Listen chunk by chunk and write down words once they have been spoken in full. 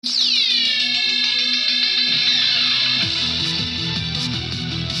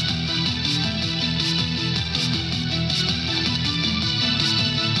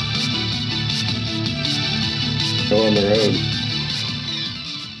on the road.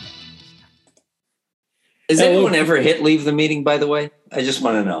 Has anyone ever hit leave the meeting, by the way? I just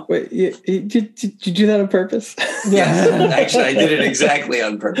want to know. Wait, did you do that on purpose? Yes, actually, I did it exactly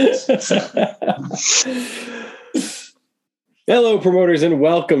on purpose. Hello, promoters, and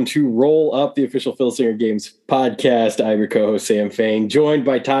welcome to Roll Up, the official Phil Singer Games podcast. I'm your co-host, Sam Fang, joined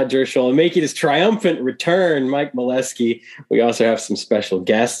by Todd Derschel, and making his triumphant return, Mike Molesky. We also have some special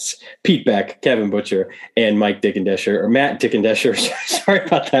guests, Pete Beck, Kevin Butcher, and Matt Dickendesher. Sorry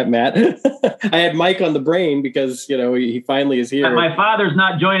about that, Matt. I had Mike on the brain because, he finally is here. My father's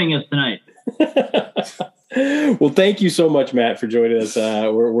not joining us tonight. Well, thank you so much, Matt, for joining us.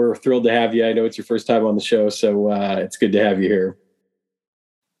 We're thrilled to have you. I know it's your first time on the show, so it's good to have you here.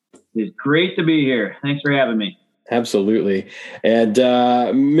 It's great to be here. Thanks for having me. Absolutely. And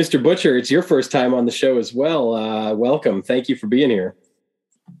Mr. Butcher, it's your first time on the show as well. Welcome. Thank you for being here.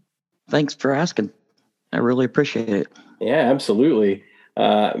 Thanks for asking. I really appreciate it. Yeah, absolutely.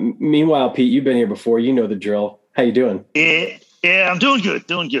 Meanwhile, Pete, you've been here before. You know the drill. How you doing? Yeah, I'm doing good.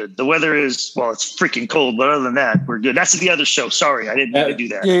 The weather is, it's freaking cold, but other than that, we're good. That's the other show. Sorry, I didn't mean to do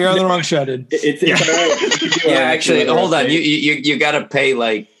that. Yeah, you're on the wrong show, dude. Actually, hold on. You got to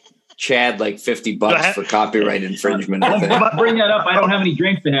pay Chad $50 for copyright infringement. Bring that up. I don't have any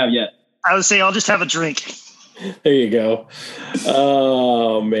drinks to have yet. I would say I'll just have a drink. There you go.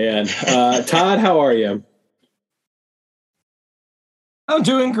 Oh, man. Todd, how are you? I'm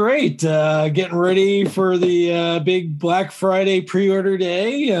doing great. Getting ready for the big Black Friday pre-order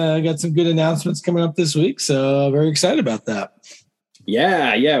day. Got some good announcements coming up this week, so very excited about that.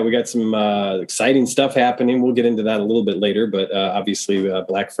 Yeah. We got some exciting stuff happening. We'll get into that a little bit later, but obviously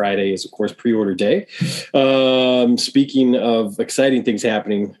Black Friday is, of course, pre-order day. Speaking of exciting things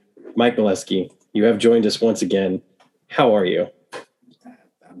happening, Mike Molesky, you have joined us once again. How are you?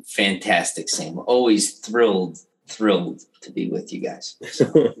 I'm fantastic, Sam. Always thrilled to be with you guys.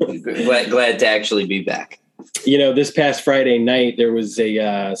 glad to actually be back. This past Friday night, there was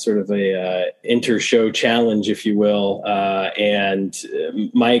a sort of a inter-show challenge, if you will, and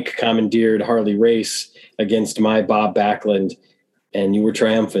Mike commandeered Harley Race against my Bob Backlund, and you were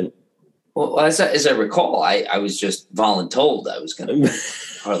triumphant. Well, as I recall, I was just voluntold I was going to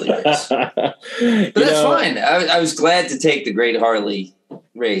Harley Race. But that's fine. I was glad to take the great Harley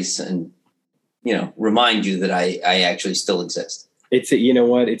Race and remind you that I actually still exist. It's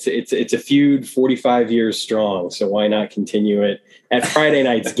a feud 45 years strong. So why not continue it at Friday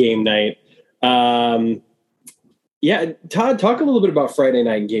night's game night? Todd, talk a little bit about Friday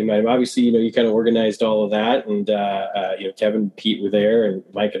night game night. Obviously, you kind of organized all of that, and Kevin and Pete were there, and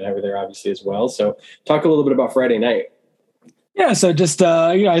Mike and I were there obviously as well. So talk a little bit about Friday night. Yeah, so just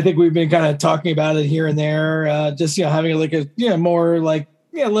I think we've been kind of talking about it here and there. Having more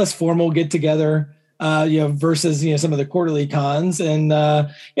less formal get together, versus some of the quarterly cons, and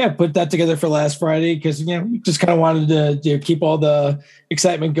put that together for last Friday because we just kind of wanted to keep all the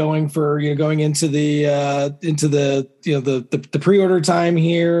excitement going for going into the pre-order time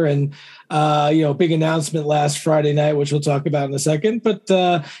here, and big announcement last Friday night, which we'll talk about in a second. But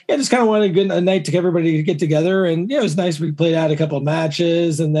just kind of wanted a night to everybody to get together, and it was nice. We played out a couple of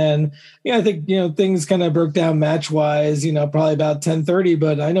matches, and then I think things kind of broke down match wise. Probably about 10:30,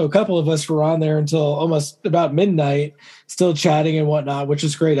 but I know a couple of us were on there until almost about midnight, still chatting and whatnot, which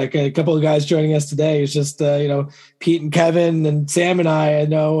is great. Like a couple of guys joining us today. It's just Pete and Kevin and Sam and I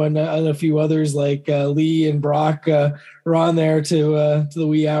know, and a few others like Lee and Brock were on there to the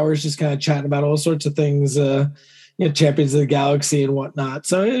wee hours, just kind of chatting about all sorts of things, Champions of the Galaxy and whatnot.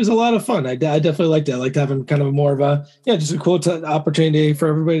 So it was a lot of fun. I definitely liked it. I liked having kind of more of a just a cool opportunity for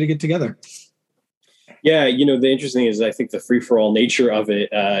everybody to get together. Yeah, the interesting is I think the free-for-all nature of it,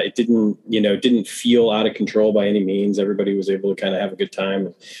 it didn't feel out of control by any means. Everybody was able to kind of have a good time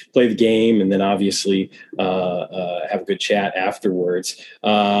and play the game, and then obviously have a good chat afterwards.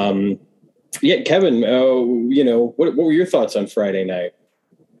 Kevin, what were your thoughts on Friday night?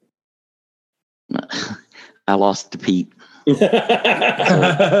 I lost to Pete.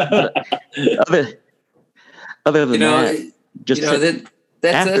 other than that, just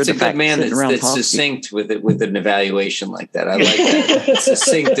that's a good man that's succinct with an evaluation like that. I like that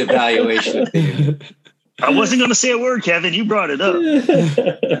succinct evaluation. I wasn't going to say a word, Kevin. You brought it up.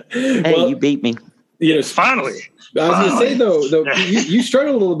 Hey, you beat me. Finally. I was going to say though you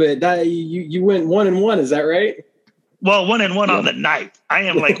struggled a little bit. You went 1-1. Is that right? Well, 1-1 on the night. I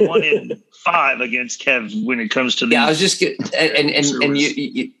am 1-5 against Kev when it comes to the. Yeah, I was just and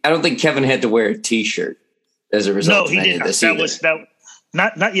you I don't think Kevin had to wear a T-shirt as a result. No, he didn't. That was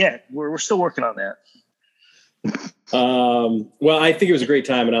not yet. We're still working on that. Well, I think it was a great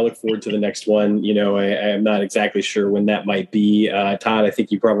time, and I look forward to the next one. You know, I am not exactly sure when that might be. Todd, I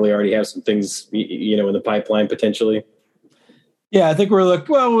think you probably already have some things, you know, in the pipeline potentially. Yeah, I think we're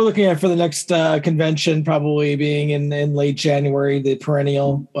looking at for the next convention probably being in late January, the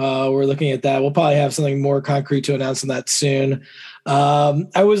perennial. We're looking at that. We'll probably have something more concrete to announce on that soon.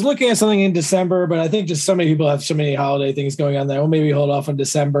 I was looking at something in December, but I think just so many people have so many holiday things going on there. We'll maybe hold off on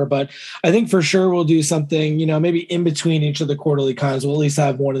December, but I think for sure we'll do something, you know, maybe in between each of the quarterly cons. We'll at least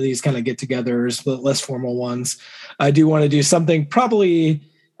have one of these kind of get-togethers, the less formal ones. I do want to do something probably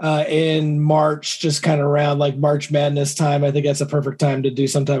in March, just kind of around like March Madness time. I think that's a perfect time to do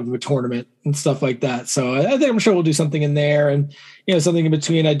some type of a tournament and stuff like that. So I think I'm sure we'll do something in there, and you know, something in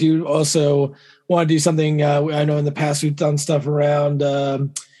between. I do also want to do something. I know in the past we've done stuff around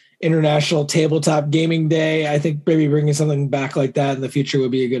International Tabletop Gaming Day. I think maybe bringing something back like that in the future would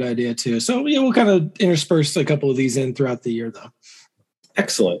be a good idea too. So yeah, we'll kind of intersperse a couple of these in throughout the year, though.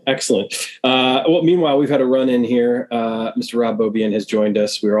 Excellent. Well, meanwhile, we've had a run in here. Mr. Rob Beaubien has joined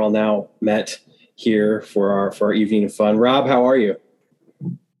us. We're all now met here for our evening of fun. Rob, how are you?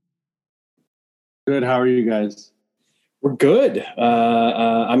 Good. How are you guys? We're good.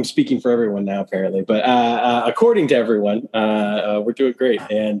 I'm speaking for everyone now, apparently, but according to everyone, we're doing great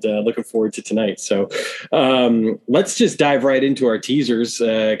and looking forward to tonight. So let's just dive right into our teasers,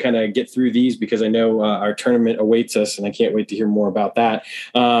 kind of get through these because I know our tournament awaits us and I can't wait to hear more about that.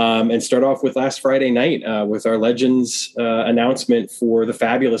 And start off with last Friday night with our Legends announcement for the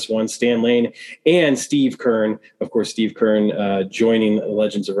fabulous one, Stan Lane and Steve Kern. Of course, Steve Kern joining the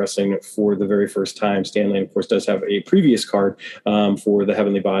Legends of Wrestling for the very first time. Stan Lane, of course, does have a previous card for the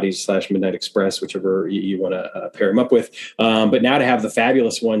Heavenly Bodies / Midnight Express, whichever you want to pair him up with. But now to have the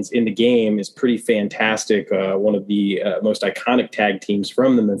fabulous ones in the game is pretty fantastic. One of the most iconic tag teams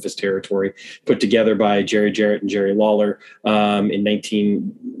from the Memphis territory, put together by Jerry Jarrett and Jerry Lawler in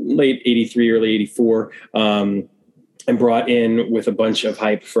late 83, early 84. And brought in with a bunch of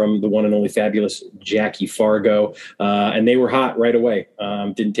hype from the one and only fabulous Jackie Fargo, and they were hot right away.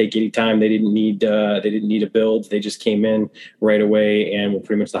 Didn't take any time. They didn't need a build. They just came in right away and were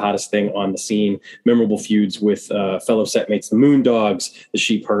pretty much the hottest thing on the scene. Memorable feuds with fellow setmates, the Moondogs, the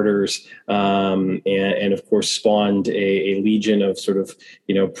Sheep Herders, and of course spawned a legion of sort of,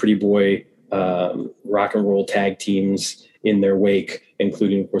 you know, pretty boy rock and roll tag teams in their wake,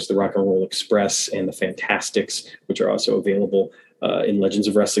 including, of course, the Rock and Roll Express and the Fantastics, which are also available in Legends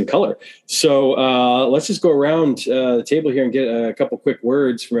of Wrestling Color. So let's just go around the table here and get a couple quick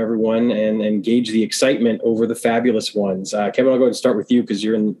words from everyone and gauge the excitement over the fabulous ones. Kevin, I'll go ahead and start with you because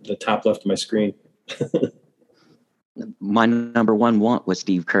you're in the top left of my screen. My number one want was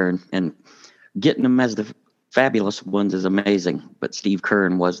Steve Kern, and getting him as the fabulous ones is amazing, but Steve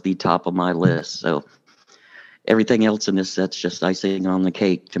Kern was the top of my list. So everything else in this set's just icing on the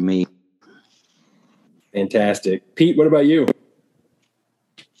cake to me. Fantastic. Pete, what about you?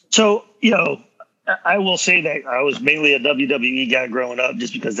 So, you know, I will say that I was mainly a WWE guy growing up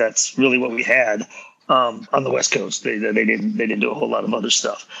just because that's really what we had on the West Coast. They didn't do a whole lot of other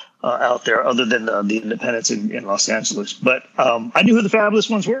stuff out there other than the independents in Los Angeles. But I knew who the fabulous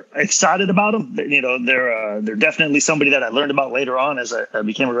ones were. Excited about them. You know, they're definitely somebody that I learned about later on as I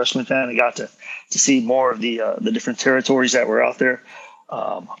became a wrestling fan and got to see more of the different territories that were out there.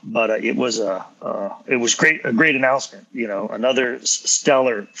 But it was great, a great announcement. You know, another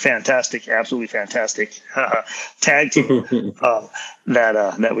stellar, fantastic, absolutely fantastic tag team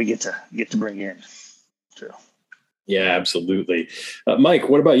that we get to bring in. So. Yeah, absolutely. Mike,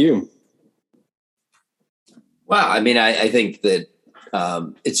 what about you? Wow, I mean, I think that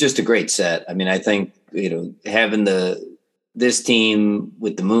it's just a great set. I mean, I think, you know, having this team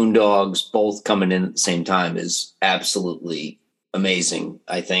with the Moondogs both coming in at the same time is absolutely amazing.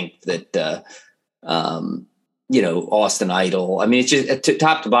 I think that, you know, Austin Idol, I mean, it's just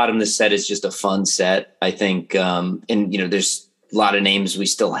top to bottom, this set is just a fun set. I think, and, you know, there's a lot of names we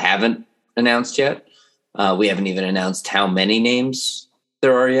still haven't announced yet. We haven't even announced how many names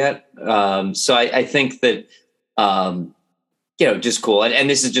there are yet. So I think that, you know, just cool. And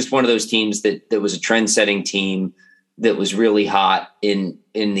this is just one of those teams that was a trend-setting team that was really hot in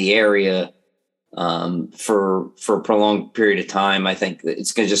the area for a prolonged period of time. I think that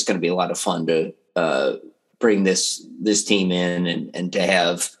it's just going to be a lot of fun to bring this team in and to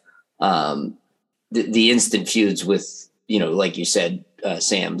have the instant feuds with, you know, like you said,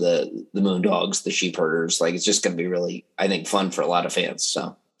 Sam, the Moondogs, the Sheep Herders. Like, it's just going to be really, I think, fun for a lot of fans.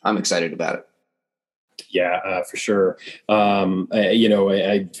 So I'm excited about it. Yeah, for sure.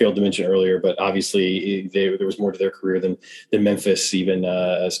 I failed to mention earlier, but obviously there was more to their career than Memphis. Even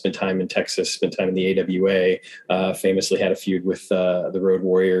spent time in Texas, spent time in the AWA. Famously had a feud with the Road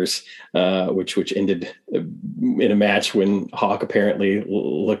Warriors, which ended in a match when Hawk apparently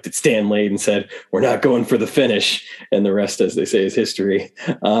looked at Stan Lade and said, "We're not going for the finish," and the rest, as they say, is history.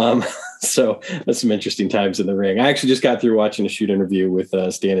 So that's some interesting times in the ring. I actually just got through watching a shoot interview with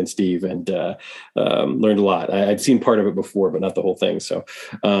Stan and Steve, and learned a lot. I'd seen part of it before, but not the whole thing. So,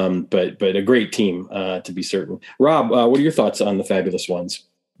 but a great team to be certain. Rob, what are your thoughts on the Fabulous Ones?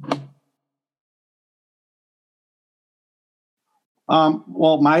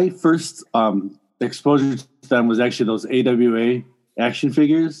 Well, my first exposure to them was actually those AWA action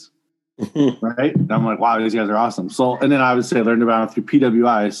figures. Right. And I'm like, wow, these guys are awesome. So, and then I would say I learned about them through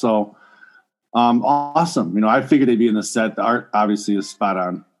PWI. So, awesome. I figured they'd be in the set. The art obviously is spot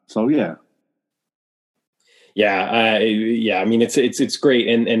on. So, yeah. Yeah. I mean, it's great.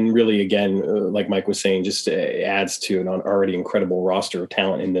 And really, again, like Mike was saying, just adds to an already incredible roster of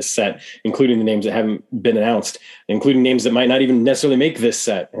talent in this set, including the names that haven't been announced, including names that might not even necessarily make this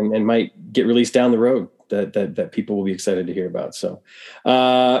set and might get released down the road that people will be excited to hear about. So,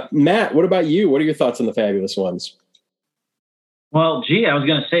 Matt, what about you? What are your thoughts on the Fabulous Ones? Well, I was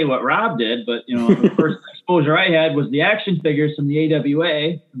going to say what Rob did, but the first exposure I had was the action figures from the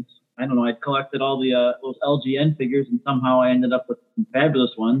AWA. I don't know. I'd collected all the those LGN figures, and somehow I ended up with some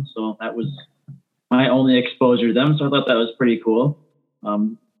Fabulous Ones. So that was my only exposure to them. So I thought that was pretty cool.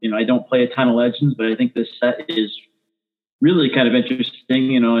 I don't play a ton of Legends, but I think this set is really kind of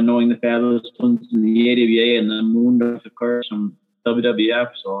interesting. And knowing the Fabulous Ones in the AWA and the Moondog, of course, from WWF.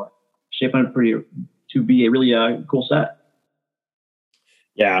 So shaping it to be a really cool set.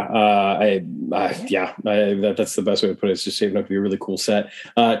 Yeah, that's the best way to put it. It's just shaping up to be a really cool set.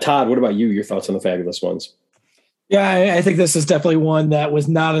 Todd, what about you? Your thoughts on the Fabulous Ones? Yeah, I think this is definitely one that was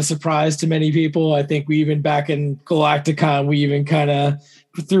not a surprise to many people. I think we even back in Galacticon, we even kind of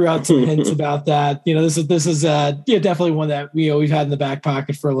threw out some hints about that. This is definitely one that we've had in the back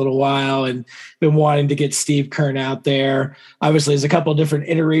pocket for a little while and been wanting to get Steve Keirn out there. Obviously, there's a couple of different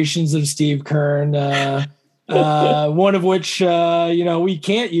iterations of Steve Keirn. One of which we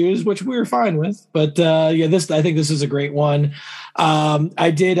can't use, which we're fine with. But I think this is a great one.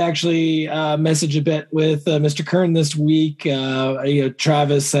 I did actually message a bit with Mr. Keirn this week.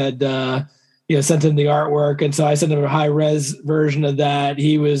 Travis had sent him the artwork, and so I sent him a high res version of that.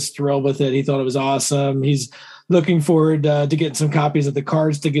 He was thrilled with it. He thought it was awesome. He's looking forward to getting some copies of the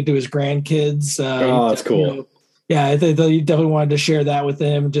cards to get to his grandkids. That's cool. Yeah, I think he definitely wanted to share that with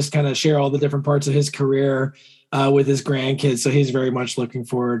him, just kind of share all the different parts of his career with his grandkids. So he's very much looking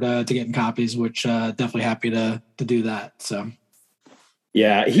forward to getting copies, which definitely happy to do that. So,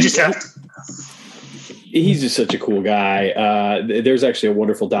 yeah, he's just such a cool guy. There's actually a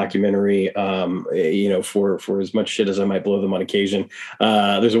wonderful documentary, for as much shit as I might blow them on occasion.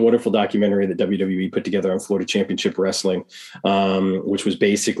 There's a wonderful documentary that WWE put together on Florida Championship Wrestling, which was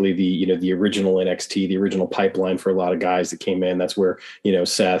basically the original NXT, the original pipeline for a lot of guys that came in. That's where,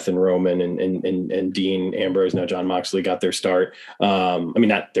 Seth and Roman and Dean Ambrose, now Jon Moxley, got their start.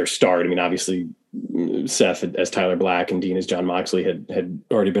 Not their start. Obviously, Seth as Tyler Black and Dean as Jon Moxley had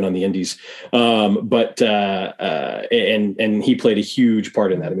already been on the indies. But he played a huge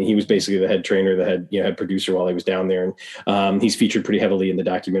part in that. He was basically the head trainer, the head producer while he was down there. And he's featured pretty heavily in the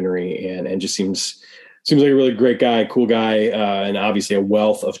documentary and just seems like a really great guy, cool guy, and obviously a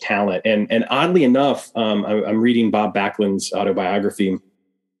wealth of talent. And oddly enough, I'm reading Bob Backlund's autobiography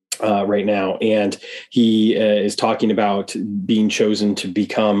right now, and he is talking about being chosen to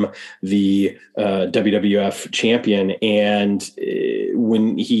become the WWF champion. And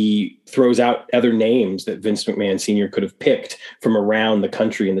when he throws out other names that Vince McMahon Sr. could have picked from around the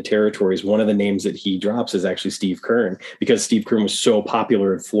country and the territories, one of the names that he drops is actually Steve Keirn, because Steve Keirn was so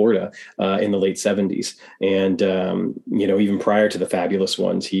popular in Florida in the late 70s. And, even prior to the Fabulous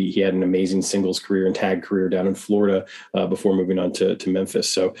Ones, he had an amazing singles career and tag career down in Florida before moving on to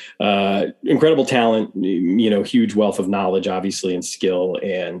Memphis. So incredible talent, huge wealth of knowledge, obviously, and skill.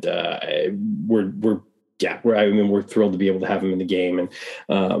 And we're thrilled to be able to have him in the game, and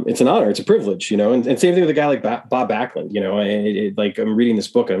it's an honor, it's a privilege, and same thing with a guy like Bob Backlund. Like I'm reading this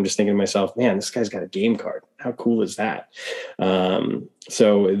book and I'm just thinking to myself, man, this guy's got a game card. How cool is that?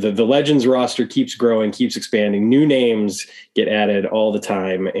 So the Legends roster keeps growing, keeps expanding. New names get added all the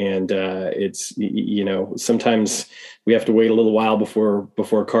time, and it's sometimes we have to wait a little while before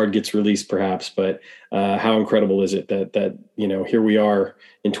a card gets released, perhaps. But how incredible is it that here we are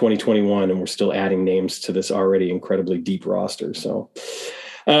in 2021 and we're still adding names to this already incredibly deep roster. So,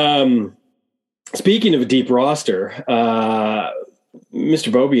 Speaking of a deep roster,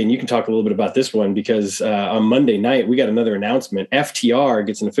 Mr. Bobian, you can talk a little bit about this one because on Monday night, we got another announcement. FTR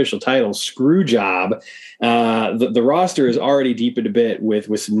gets an official title, Screwjob. The roster is already deepened a bit with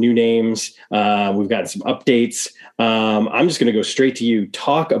some new names. We've got some updates. I'm just going to go straight to you.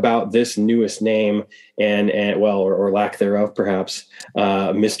 Talk about this newest name or lack thereof, perhaps,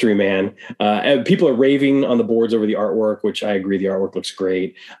 Mystery Man. People are raving on the boards over the artwork, which I agree. The artwork looks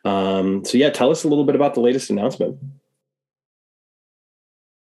great. Tell us a little bit about the latest announcement.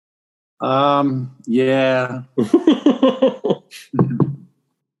 Yeah.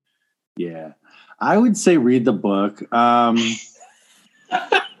 Yeah. I would say read the book. I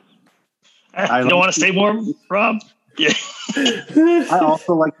don't want to say more, Rob. Yeah. I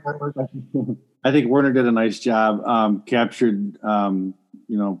also like that work. I think Werner did a nice job. Captured,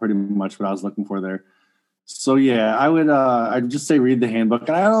 pretty much what I was looking for there. So yeah, I'd just say read the handbook,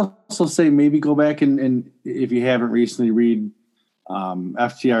 and I'd also say maybe go back and if you haven't recently, read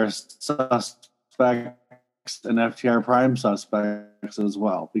FTR Suspects and FTR Prime Suspects as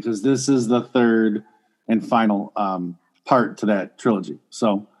well, because this is the third and final part to that trilogy.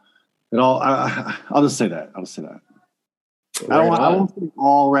 So I'll just say that. I won't say it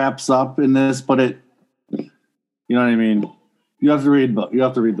all wraps up in this, but you know what I mean? You have to read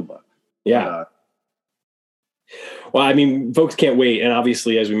the book. Yeah. Well, I mean, folks can't wait. And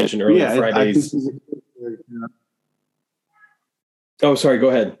obviously, as we mentioned earlier, Fridays. Oh, sorry. Go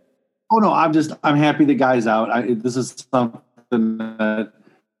ahead. Oh no, I'm happy the guy's out. This is something that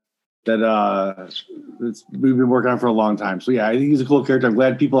we've been working on for a long time. So yeah, I think he's a cool character. I'm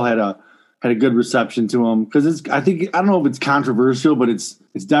glad people had a good reception to him, because I don't know if it's controversial, but it's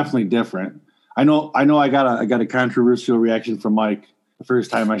definitely different. I know I got a controversial reaction from Mike the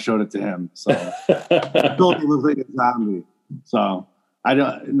first time I showed it to him. So I told him it looked like a zombie. So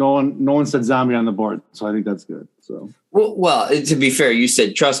no one said zombie on the board, so I think that's good. So well, to be fair, you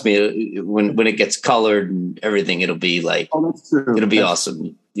said trust me, when it gets colored and everything, it'll be like, oh, that's true. It'll be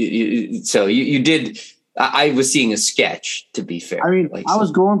awesome. You did. I was seeing a sketch, to be fair. I mean, I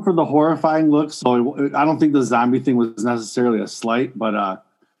was going for the horrifying look, so I don't think the zombie thing was necessarily a slight, but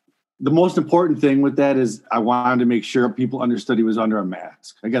the most important thing with that is I wanted to make sure people understood he was under a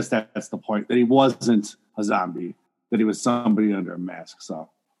mask. I guess that's the point, that he wasn't a zombie, that he was somebody under a mask. So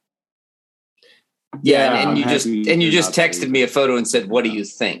yeah, and you just texted me a photo and said, "What do you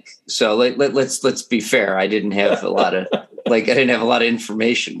think?" So let's be fair. I didn't have a lot of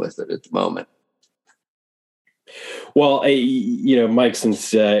information with it at the moment. Well, Mike,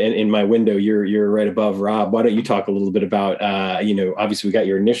 since in my window you're right above Rob, why don't you talk a little bit about obviously we got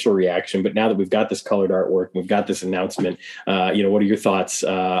your initial reaction, but now that we've got this colored artwork, we've got this announcement, what are your thoughts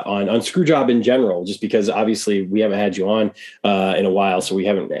on Screwjob in general? Just because obviously we haven't had you on in a while, so we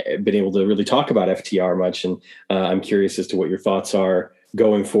haven't been able to really talk about FTR much, and I'm curious as to what your thoughts are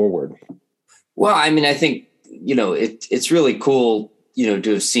going forward. Well, I mean, I think it's really cool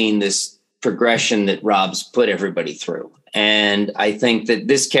to have seen this progression that Rob's put everybody through. And I think that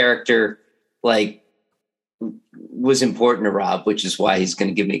this character was important to Rob, which is why he's going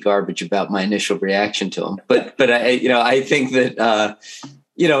to give me garbage about my initial reaction to him. But I think that,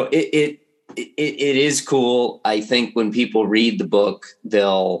 it is cool. I think when people read the book,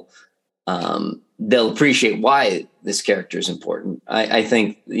 they'll appreciate why this character is important. I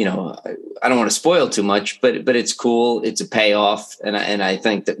think, I don't want to spoil too much, but it's cool. It's a payoff. And I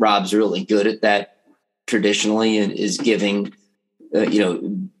think that Rob's really good at that traditionally, and is giving,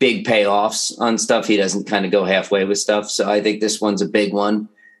 big payoffs on stuff. He doesn't kind of go halfway with stuff. So I think this one's a big one.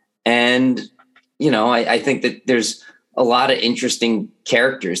 And, I think that there's a lot of interesting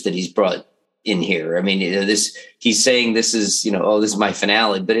characters that he's brought in here. I mean, he's saying this is, this is my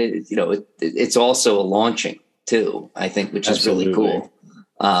finale, but it's also a launching too, I think, which Absolutely. Is really cool.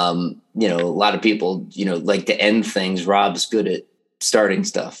 A lot of people, like to end things. Rob's good at starting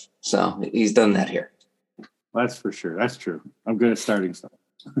stuff. So he's done that here. That's for sure. That's true. I'm good at starting stuff.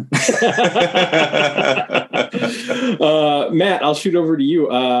 Matt, I'll shoot over to you.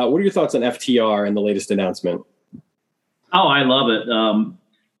 What are your thoughts on FTR and the latest announcement? Oh, I love it.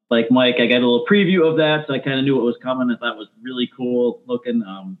 Like Mike, I got a little preview of that, so I kind of knew what was coming. I thought it was really cool looking.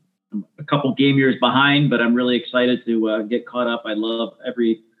 I'm a couple game years behind, but I'm really excited to get caught up. I love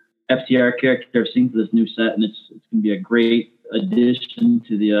every FTR character I've seen for this new set, and it's going to be a great addition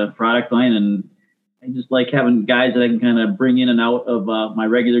to the product line. And I just like having guys that I can kind of bring in and out of my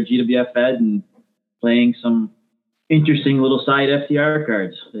regular GWF Fed and playing some interesting little side FTR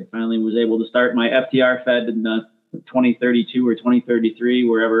cards. I finally was able to start my FTR Fed in 2032 or 2033,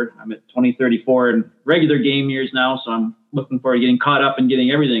 wherever. I'm at 2034 in regular game years now, so I'm looking forward to getting caught up and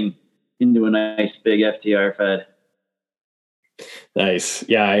getting everything into a nice big FTR fed. Nice.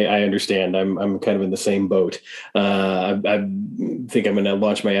 Yeah, I understand. I'm kind of in the same boat. I think I'm going to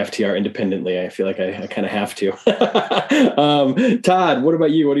launch my FTR independently. I feel like I kind of have to. Todd, what about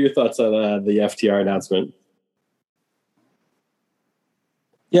you? What are your thoughts on the FTR announcement?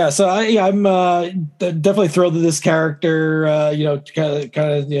 Yeah, so I'm definitely thrilled with this character.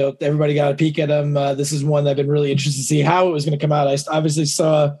 Kind of, everybody got a peek at him. This is one that I've been really interested to see how it was going to come out. I obviously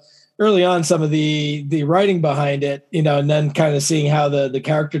saw early on some of the writing behind it, and then kind of seeing how the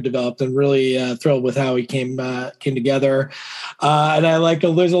character developed, and really thrilled with how he came together. And I like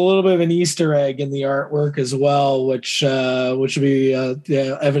there's a little bit of an Easter egg in the artwork as well, which will be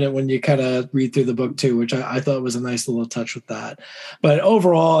evident when you kind of read through the book too, which I thought was a nice little touch with that. But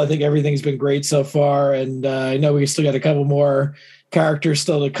overall, I think everything's been great so far, and I know we still got a couple more characters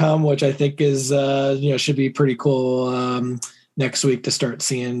still to come, which I think is should be pretty cool. Next week to start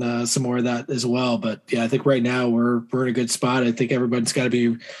seeing some more of that as well. But yeah, I think right now we're in a good spot. I think everybody's got to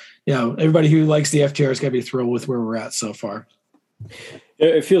be, everybody who likes the FTR has got to be thrilled with where we're at so far.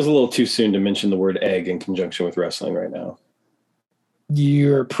 It feels a little too soon to mention the word egg in conjunction with wrestling right now.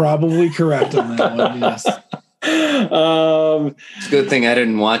 You're probably correct on that one. Yes. It's a good thing I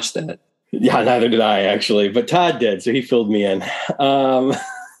didn't watch that. Yeah, neither did I actually, but Todd did, so he filled me in.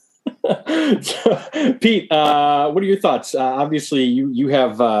 Pete, what are your thoughts? Obviously, you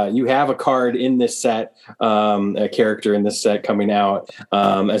have a card in this set, a character in this set coming out,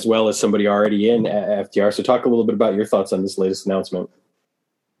 as well as somebody already in FTR. So, talk a little bit about your thoughts on this latest announcement.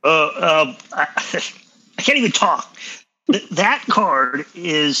 I can't even talk. That card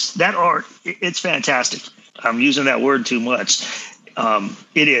that art. It's fantastic. I'm using that word too much.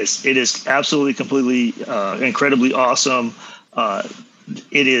 It is absolutely, completely, incredibly awesome.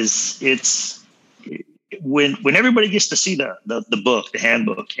 It's when everybody gets to see the book, the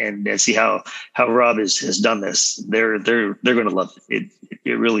handbook, and see how Rob has done this, they're going to love it.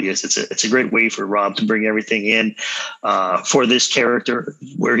 It really is. It's a great way for Rob to bring everything in for this character,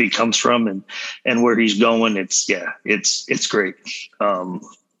 where he comes from and where he's going. It's great.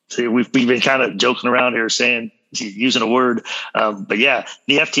 So we've been kind of joking around here saying, using a word, but yeah,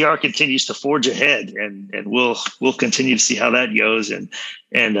 the FTR continues to forge ahead, and we'll continue to see how that goes and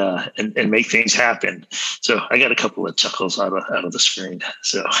make things happen. So I got a couple of chuckles out of the screen.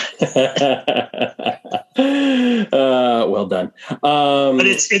 So well done. But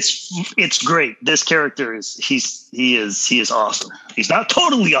it's great. This character he is awesome. He's not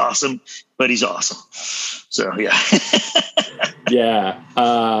totally awesome, but he's awesome. So yeah. Yeah.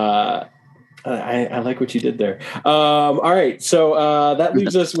 I like what you did there. All right. So that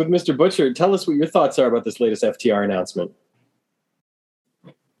leaves us with Mr. Butcher. Tell us what your thoughts are about this latest FTR announcement.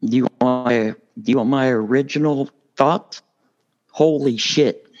 Do you want my original thoughts? Holy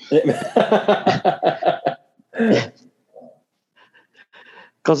shit.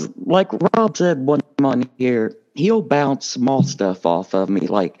 Because like Rob said one time on here, he'll bounce small stuff off of me.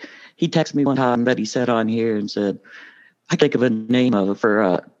 Like he texted me one time that he said on here and said, I think of a name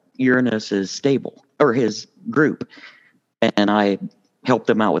for Uranus's stable or his group, and I helped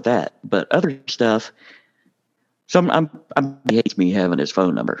him out with that. But other stuff, he hates me having his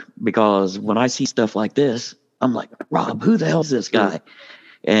phone number, because when I see stuff like this, I'm like, Rob, who the hell is this guy?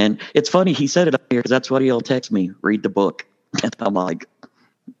 And it's funny he said it up here, because that's what he'll text me, read the book, and I'm like,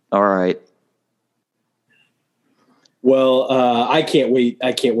 all right. Well, I can't wait.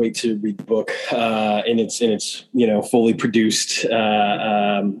 I can't wait to read the book in its fully produced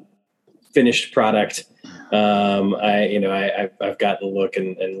finished product. I've gotten a look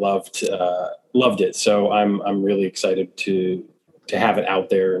and loved it. So I'm really excited to have it out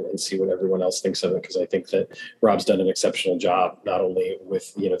there and see what everyone else thinks of it, because I think that Rob's done an exceptional job, not only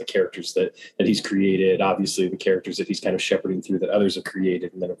with the characters that he's created, obviously the characters that he's kind of shepherding through that others have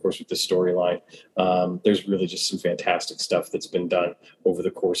created, and then of course with the storyline. There's really just some fantastic stuff that's been done over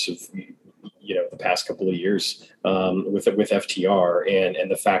the course of the past couple of years with FTR, and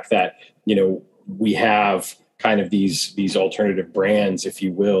the fact that we have kind of these alternative brands, if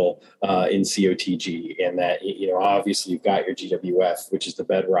you will, in COTG, and that obviously you've got your GWF, which is the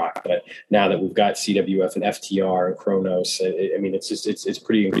bedrock, but now that we've got CWF and FTR and Kronos, it's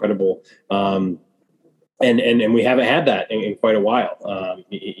pretty incredible. And we haven't had that in quite a while,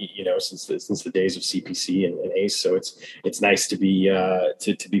 since the days of CPC and Ace. So it's nice to be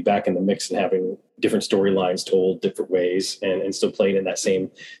back in the mix and having different storylines told different ways, and still playing in that same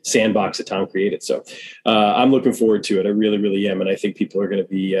sandbox that Tom created. So I'm looking forward to it. I really, really am, and I think people are going to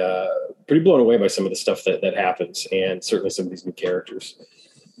be pretty blown away by some of the stuff that happens, and certainly some of these new characters.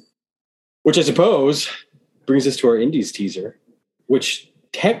 Which I suppose brings us to our Indies teaser, which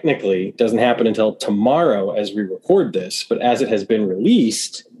technically doesn't happen until tomorrow as we record this, but as it has been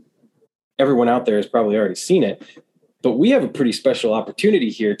released, everyone out there has probably already seen it. But we have a pretty special opportunity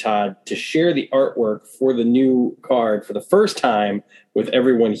here, Todd, to share the artwork for the new card for the first time with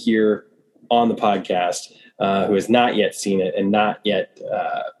everyone here on the podcast who has not yet seen it and not yet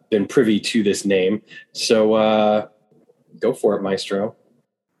been privy to this name. So go for it, Maestro.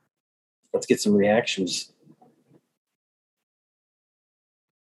 Let's get some reactions.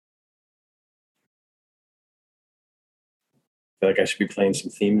 I feel like I should be playing some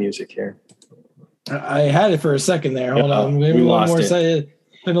theme music here. I had it for a second there. Hold on. Maybe one more second.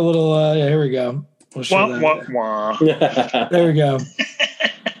 Been a little, yeah, here we go. We'll show that. There we go.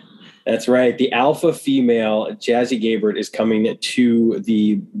 That's right. The alpha female, Jazzy Gabert, is coming to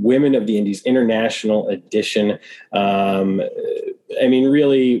the Women of the Indies International Edition. I mean,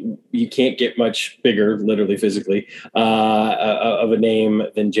 really, you can't get much bigger, literally, physically, of a name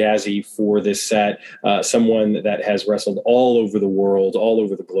than Jazzy for this set. Someone that has wrestled all over the world, all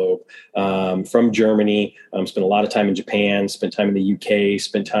over the globe, from Germany, spent a lot of time in Japan, spent time in the UK,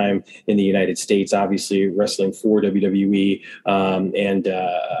 spent time in the United States, obviously wrestling for WWE, and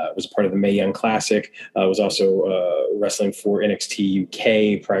was a part of the Mae Young Classic, was also wrestling for NXT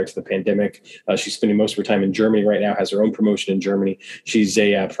UK prior to the pandemic. She's spending most of her time in Germany right now, has her own promotion in Germany. She's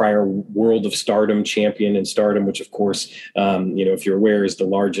a prior World of Stardom champion in Stardom, which, of course, if you're aware, is the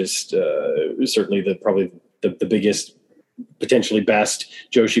largest, certainly probably the biggest, potentially best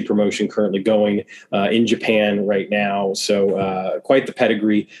Joshi promotion currently going in Japan right now. So quite the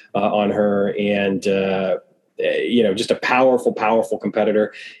pedigree on her, and just a powerful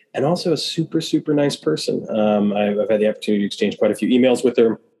competitor, and also a super, super nice person. I've had the opportunity to exchange quite a few emails with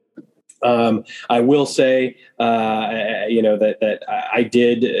her. I will say, that I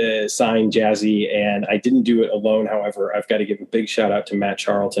did sign Jazzy, and I didn't do it alone. However, I've got to give a big shout out to Matt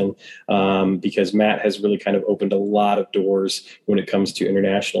Charlton, because Matt has really kind of opened a lot of doors when it comes to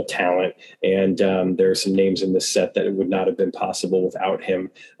international talent. And there are some names in this set that it would not have been possible without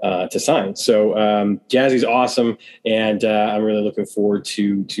him to sign. So Jazzy's awesome, and I'm really looking forward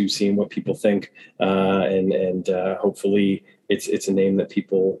to seeing what people think, and hopefully it's a name that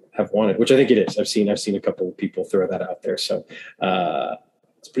people have wanted, which I think it is. I've seen a couple of people throw that out there. So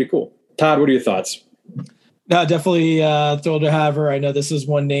it's pretty cool. Todd, what are your thoughts? No, definitely thrilled to have her. I know this is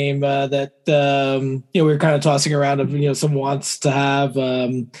one name that we were kind of tossing around of some wants to have.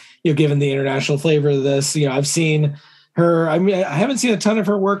 Given the international flavor of this, I've seen her. I mean, I haven't seen a ton of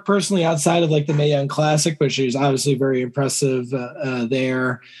her work personally outside of like the Mae Young Classic, but she's obviously very impressive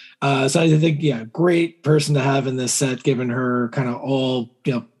there. So I think, great person to have in this set, given her kind of all,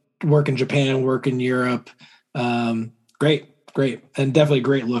 work in Japan, work in Europe. Great. And definitely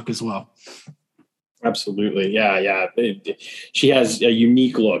great look as well. Absolutely. Yeah. She has a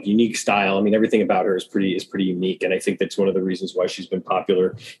unique look, unique style. I mean, everything about her is pretty unique. And I think that's one of the reasons why she's been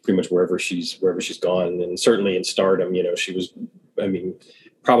popular pretty much wherever she's gone. And certainly in Stardom, she was,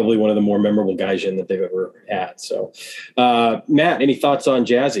 probably one of the more memorable gaijin that they've ever had. So, Matt, any thoughts on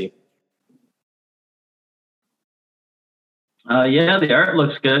Jazzy? The art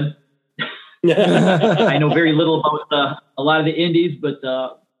looks good. I know very little about a lot of the indies, but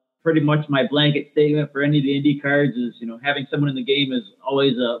pretty much my blanket statement for any of the indie cards is, having someone in the game is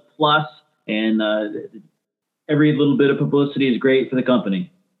always a plus, and every little bit of publicity is great for the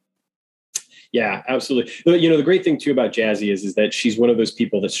company. Yeah, absolutely. The great thing too about Jazzy is that she's one of those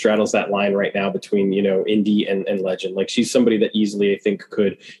people that straddles that line right now between, indie and legend. Like, she's somebody that easily, I think,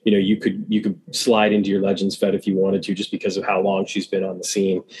 could, you could slide into your Legends Fed if you wanted to, just because of how long she's been on the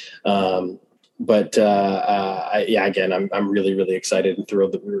scene. But again, I'm really, really excited and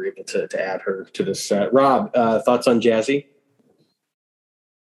thrilled that we were able to add her to this set. Rob, thoughts on Jazzy?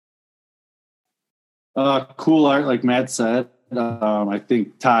 Cool art, like Matt said. I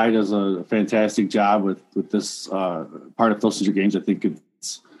think Ty does a fantastic job with this part of Filsinger Games. I think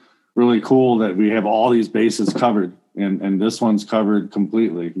it's really cool that we have all these bases covered, and this one's covered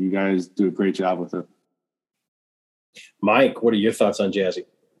completely. You guys do a great job with it. Mike, what are your thoughts on Jazzy?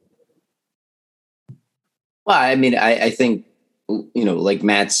 Well, I think, like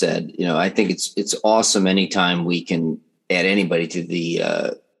Matt said, I think it's awesome anytime we can add anybody to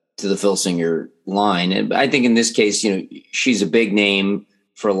the Filsinger line. And I think in this case, she's a big name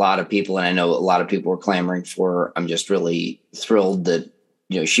for a lot of people, and I know a lot of people were clamoring for her. I'm just really thrilled that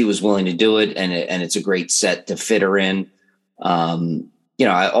she was willing to do it, and it's a great set to fit her in.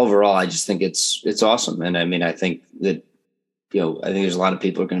 Overall, I just think it's awesome, and I think that I think there's a lot of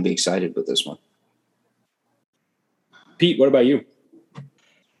people who are going to be excited with this one. Pete, what about you?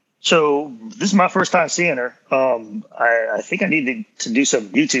 So this is my first time seeing her. I think I need to do some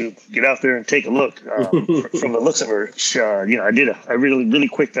YouTube, get out there and take a look. From the looks of her, I did a really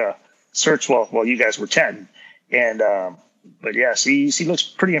quick search while you guys were chatting, and but yeah, she looks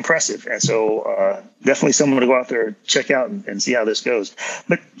pretty impressive, and so definitely someone to go out there and check out and see how this goes.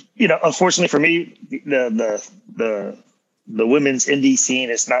 But unfortunately for me, the women's indie scene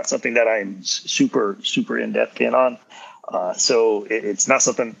is not something that I'm super in depth in on. So it's not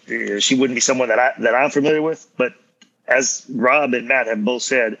something, she wouldn't be someone that I'm familiar with, but as Rob and Matt have both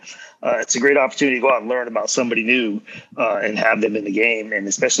said, it's a great opportunity to go out and learn about somebody new and have them in the game. And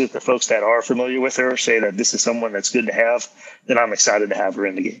especially if the folks that are familiar with her say that this is someone that's good to have, then I'm excited to have her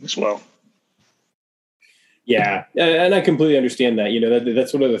in the game as well. Yeah, and I completely understand that.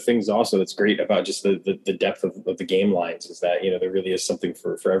 That's one of the things also that's great about just the depth of the game lines is that, there really is something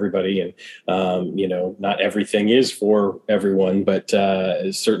for everybody. And, not everything is for everyone, but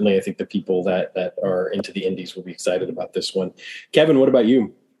certainly I think the people that are into the indies will be excited about this one. Kevin, what about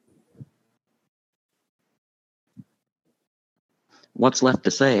you? What's left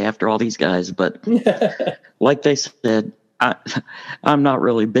to say after all these guys? But like they said, I'm not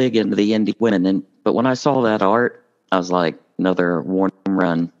really big into the indie women, but when I saw that art, I was like, another warm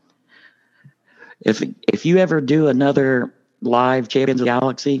run. If you ever do another live Champions of the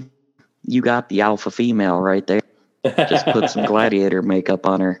Galaxy, you got the alpha female right there. Just put some gladiator makeup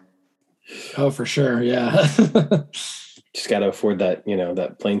on her. Oh, for sure, yeah. Just got to afford that,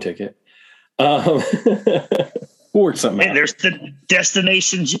 that plane ticket. Or something. And there's the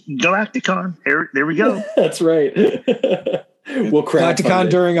Destination Galacticon. There we go. That's right. We'll Galacticon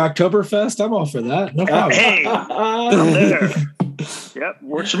during Oktoberfest. I'm all for that. No problem. Hey, I'm there. Yep,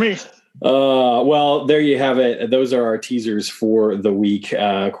 works for me. Well, there you have it. Those are our teasers for the week.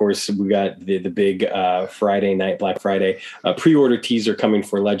 Of course, we got the big Friday night, Black Friday pre-order teaser coming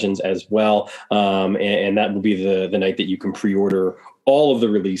for Legends as well, and that will be the night that you can pre-order all of the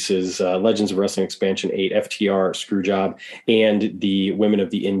releases, Legends of Wrestling Expansion 8, FTR, Screwjob, and the Women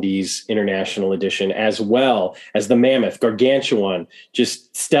of the Indies International Edition, as well as the Mammoth, Gargantuan,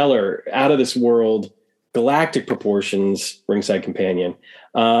 just stellar, out of this world, galactic proportions, Ringside Companion.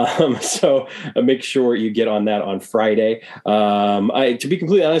 So make sure you get on that on Friday. To be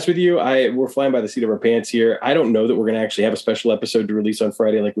completely honest with you, we're flying by the seat of our pants here. I don't know that we're going to actually have a special episode to release on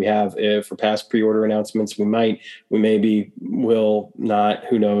Friday like we have for past pre-order announcements. We maybe will not,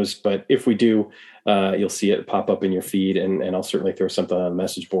 who knows? But if we do, you'll see it pop up in your feed, and I'll certainly throw something on the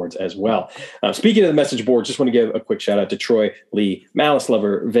message boards as well. Speaking of the message boards, just want to give a quick shout out to Troy, Lee, Malice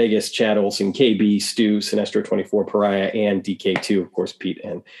Lover, Vegas, Chad Olson, KB, Stu, Sinestro24, Pariah, and DK2. Of course, Pete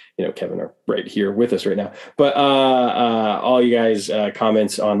and Kevin are right here with us right now. But all you guys'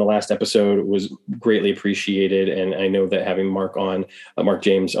 comments on the last episode was greatly appreciated, and I know that having Mark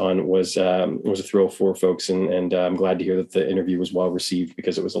James on was a thrill for folks, and I'm glad to hear that the interview was well received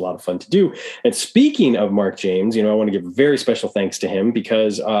because it was a lot of fun to do. And speaking of Mark James, I want to give a very special thanks to him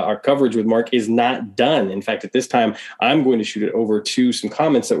because our coverage with Mark is not done. In fact, at this time, I'm going to shoot it over to some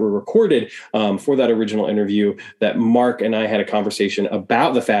comments that were recorded for that original interview that Mark and I had a conversation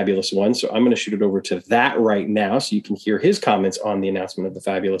about the Fabulous Ones. So I'm going to shoot it over to that right now so you can hear his comments on the announcement of the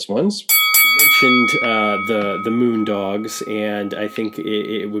Fabulous Ones. Mentioned the Moondogs, and I think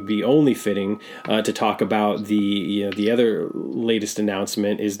it would be only fitting to talk about the other latest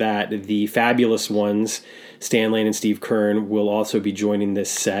announcement is that the Fabulous Ones, Stan Lane and Steve Keirn, will also be joining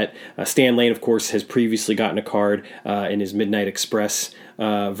this set. Stan Lane, of course, has previously gotten a card in his Midnight Express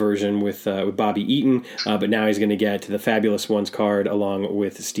version with Bobby Eaton, but now he's going to get to the Fabulous Ones card along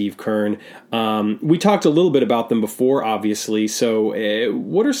with Steve Keirn. We talked a little bit about them before, obviously. So,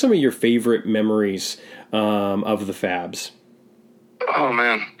 what are some of your favorite memories of the Fabs? Oh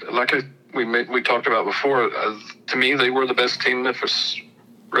man, like we talked about before, to me they were the best team Memphis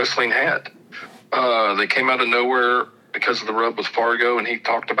wrestling had. They came out of nowhere because of the rub with Fargo, and he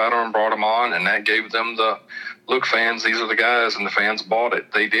talked about them and brought them on, and that gave them the look, fans, these are the guys, and the fans bought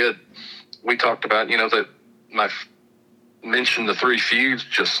it. They did. We talked about, that I mentioned the three feuds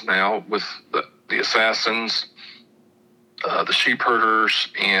just now with the Assassins, the Sheep Herders,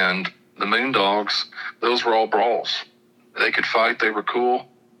 and the Moondogs. Those were all brawls. They could fight. They were cool.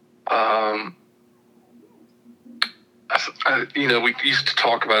 We used to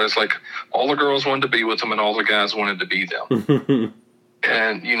talk about it. It's like all the girls wanted to be with them and all the guys wanted to be them.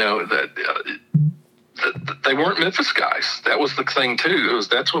 And, they weren't Memphis guys. That was the thing, too.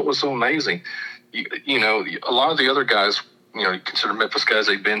 That's what was so amazing. A lot of the other guys, you consider Memphis guys,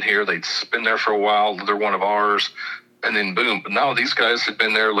 they've been here. They've been there for a while. They're one of ours. And then, boom. But now these guys had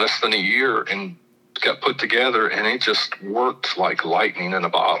been there less than a year and got put together, and it just worked like lightning in a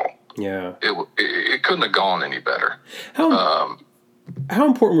bottle. Yeah. It couldn't have gone any better. How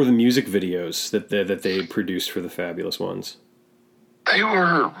important were the music videos that they produced for the Fabulous Ones? They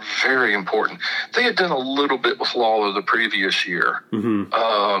were very important. They had done a little bit with Lawler the previous year,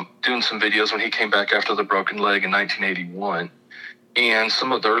 doing some videos when he came back after the broken leg in 1981, and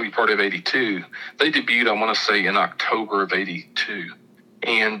some of the early part of 82. They debuted, I want to say, in October of 82.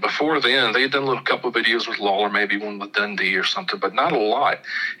 And before then, they had done a little couple of videos with Lawler, maybe one with Dundee or something, but not a lot.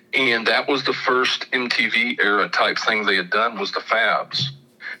 And that was the first MTV era type thing they had done, was the Fabs.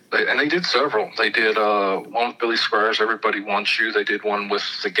 And they did several. They did one with Billy Squires, Everybody Wants You. They did one with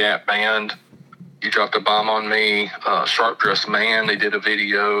the Gap Band, You Dropped a Bomb on Me. Sharp Dressed Man, they did a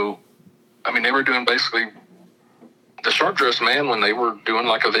video. I mean, they were doing basically the Sharp Dressed Man when they were doing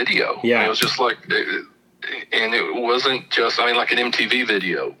like a video. Yeah. I mean, it was just like, and it wasn't just, I mean, like an MTV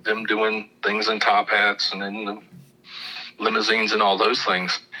video, them doing things in top hats and in the limousines and all those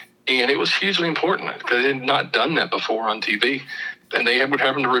things. And it was hugely important because they had not done that before on TV. And they would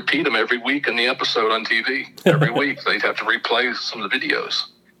have them to repeat them every week in the episode on TV. Every week they'd have to replay some of the videos,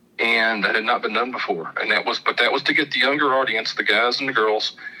 and that had not been done before. And that was to get the younger audience, the guys and the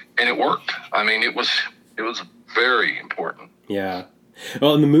girls, and it worked. I mean, it was very important. Yeah.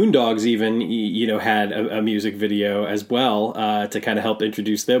 Well, and the Moondogs even, had a music video as well to kind of help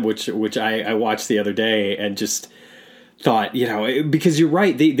introduce them, which I watched the other day and just thought, because you're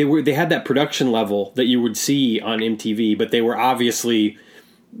right, they had that production level that you would see on MTV, but they were obviously,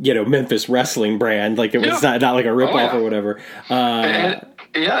 Memphis wrestling brand, like it was not like a ripoff or whatever.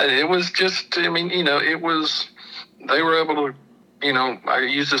 It was just, I mean, it was, they were able to, I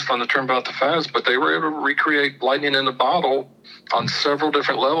use this on the term about the Fabs, but they were able to recreate lightning in a bottle on several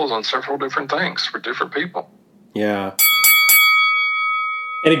different levels, on several different things for different people. Yeah.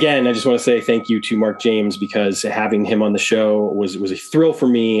 And again, I just want to say thank you to Mark James, because having him on the show was a thrill for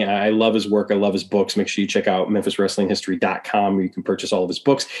me. I love his work. I love his books. Make sure you check out MemphisWrestlingHistory.com, where you can purchase all of his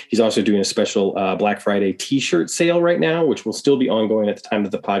books. He's also doing a special Black Friday T-shirt sale right now, which will still be ongoing at the time that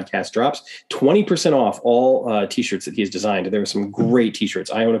the podcast drops. 20% off all T-shirts that he has designed. There are some great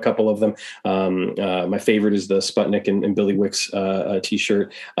T-shirts. I own a couple of them. My favorite is the Sputnik and Billy Wicks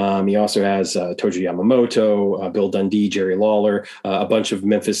T-shirt. He also has Tojo Yamamoto, Bill Dundee, Jerry Lawler, a bunch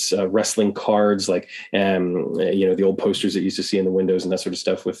of Memphis wrestling cards, like the old posters that you used to see in the windows and that sort of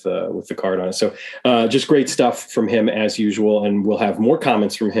stuff with the card on it. So just great stuff from him as usual, and we'll have more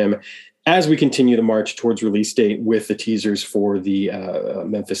comments from him as we continue the march towards release date with the teasers for the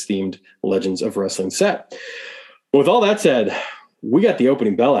Memphis themed Legends of Wrestling set. With all that said, we got the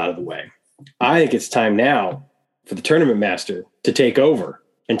opening bell out of the way. I think it's time now for the tournament master to take over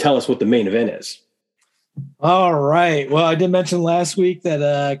and tell us what the main event is. All right. Well, I did mention last week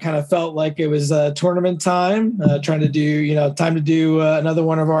that kind of felt like it was tournament time, trying to do, time to do another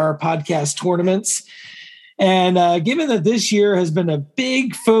one of our podcast tournaments. And given that this year has been a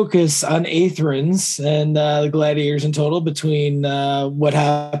big focus on Aetherins and the Gladiators in total, between what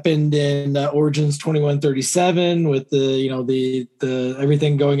happened in Origins 2137 with the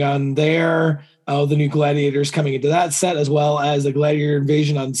everything going on there, the new Gladiators coming into that set, as well as the Gladiator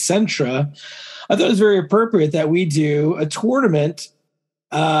invasion on Centra, I thought it was very appropriate that we do a tournament.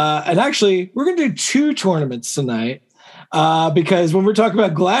 And actually, we're going to do two tournaments tonight because when we're talking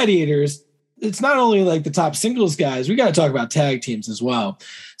about Gladiators, it's not only like the top singles guys, we got to talk about tag teams as well.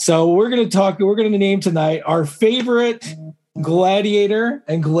 So we're going to name tonight our favorite Gladiator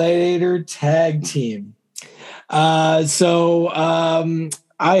and Gladiator tag team. So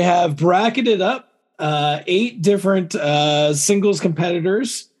I have bracketed up 8 different singles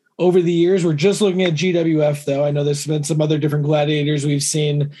competitors over the years. We're just looking at GWF, though. I know there's been some other different Gladiators we've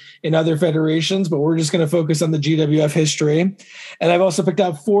seen in other federations, but we're just going to focus on the GWF history. And I've also picked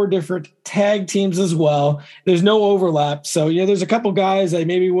out 4 different tag teams as well. There's no overlap. So, there's a couple guys I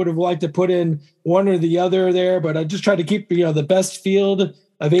maybe would have liked to put in one or the other there, but I just tried to keep, the best field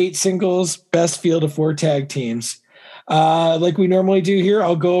of 8 singles, best field of 4 tag teams. Like we normally do here,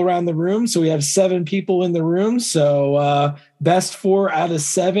 I'll go around the room. So we have 7 people in the room. So best 4 out of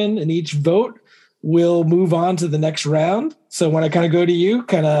 7 in each vote will move on to the next round. So when I kind of go to you,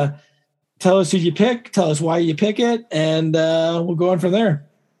 kind of tell us who you pick, tell us why you pick it, and we'll go on from there.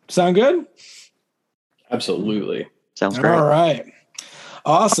 Sound good? Absolutely. Sounds great. All right.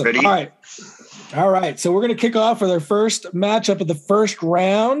 Awesome. All right. So we're going to kick off with our first matchup of the first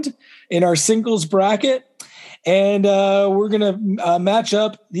round in our singles bracket. And we're going to match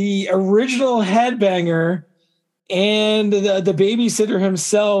up the original headbanger and the babysitter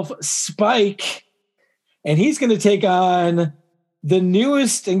himself, Spike. And he's going to take on the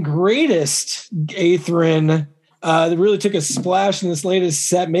newest and greatest Aetherin, that really took a splash in this latest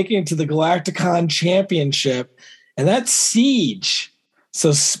set, making it to the Galacticon Championship, and that's Siege.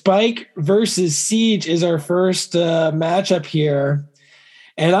 So Spike versus Siege is our first matchup here.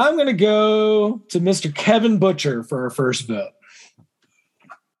 And I'm going to go to Mr. Kevin Butcher for our first vote.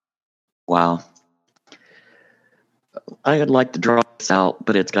 Wow. I'd like to draw this out,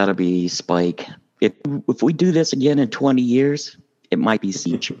 but it's got to be Spike. If we do this again in 20 years, it might be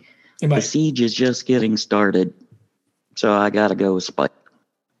Siege. The Siege is just getting started. So I got to go with Spike.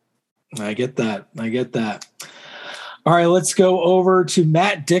 I get that. All right, let's go over to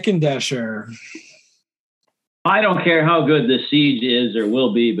Matt Dickendesher. I don't care how good the Siege is or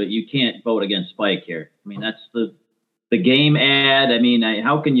will be, but you can't vote against Spike here. I mean, that's the game ad. I mean,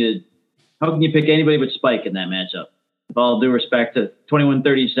 how can you pick anybody but Spike in that matchup? With all due respect to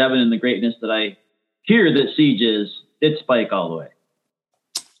 2137 and the greatness that I hear that Siege is, it's Spike all the way.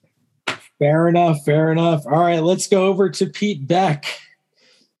 Fair enough. All right, let's go over to Pete Beck.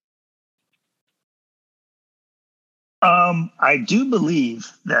 I do believe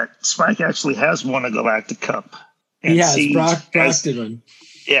that Spike actually has won a Galactic Cup. And yes, Brock did one.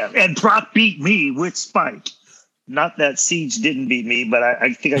 Yeah, and Brock beat me with Spike. Not that Siege didn't beat me, but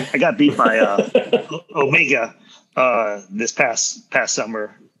I think I got beat by Omega this past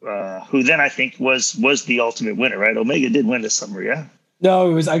summer, who then I think was the ultimate winner, right? Omega did win this summer, yeah? No,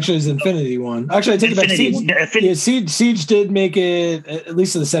 it was Infinity one. Actually, I take it back. Siege did make it at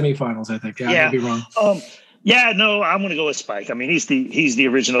least to the semifinals, I think. Yeah. I could be wrong. I'm going to go with Spike. I mean, he's the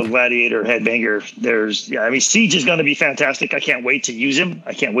original Gladiator headbanger. Siege is going to be fantastic. I can't wait to use him.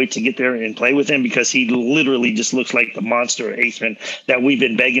 I can't wait to get there and play with him because he literally just looks like the monster Aceman that we've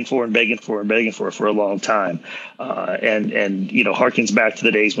been begging for a long time. And harkens back to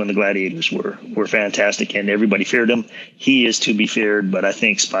the days when the Gladiators were fantastic and everybody feared him. He is to be feared, but I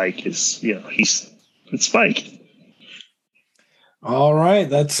think Spike is, it's Spike. All right,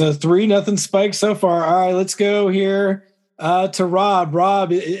 that's a 3-0 Spike so far. All right, let's go here to Rob.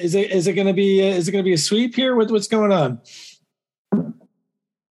 Rob, is it going to be a sweep here? What's going on?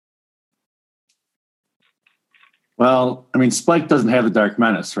 Well, I mean, Spike doesn't have the Dark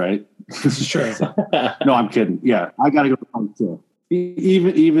Menace, right? Sure. No, I'm kidding. Yeah, I got to go with Spike too.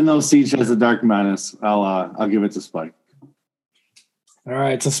 Even though Siege has the Dark Menace, I'll give it to Spike. All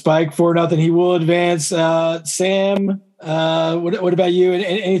right, so Spike 4-0. He will advance. Sam. What about you?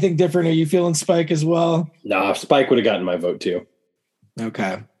 Anything different? Are you feeling Spike as well? No, Spike would have gotten my vote too.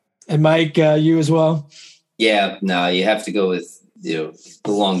 Okay. And Mike, you as well? Yeah, no, you have to go with the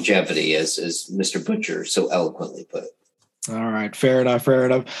longevity as Mr. Butcher so eloquently put. All right, fair enough.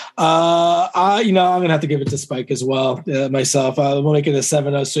 I'm gonna have to give it to Spike as well myself. We'll make it a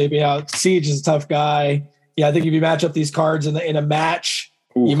 7-0 sweep. Siege is a tough guy. Yeah, I think if you match up these cards in a match.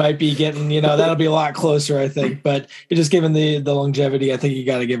 Ooh. You might be getting, that'll be a lot closer, I think. But just given the longevity, I think you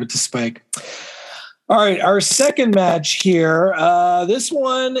got to give it to Spike. All right, our second match here. This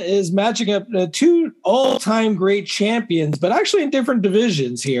one is matching up two all-time great champions, but actually in different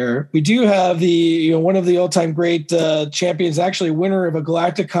divisions here. We do have one of the all-time great champions, actually winner of a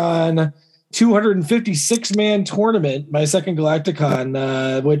Galacticon 256-man tournament, my second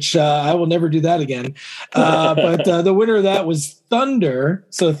Galacticon, which I will never do that again. But the winner of that was Thunder.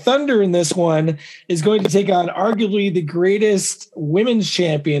 So Thunder in this one is going to take on arguably the greatest women's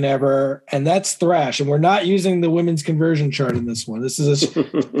champion ever, and that's Thrash. And we're not using the women's conversion chart in this one. This is a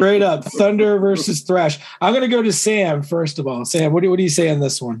straight up Thunder versus Thrash. I'm going to go to Sam first of all. Sam, what do you say on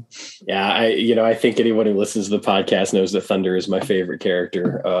this one? Yeah, I think anyone who listens to the podcast knows that Thunder is my favorite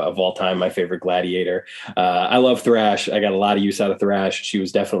character of all time, my favorite Gladiator. I love Thrash. I got a lot of use out of Thrash. She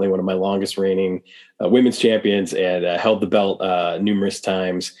was definitely one of my longest reigning women's champions and held the belt numerous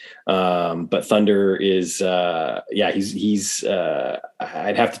times. But Thunder is, he's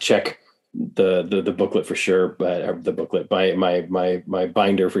I'd have to check the booklet for sure, but the booklet by my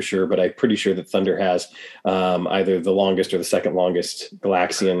binder for sure. But I'm pretty sure that Thunder has either the longest or the second longest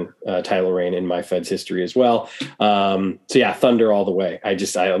Galaxian title reign in my Fed's history as well. So yeah, Thunder all the way. I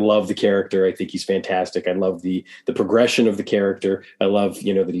love the character. I think he's fantastic. I love the progression of the character. I love,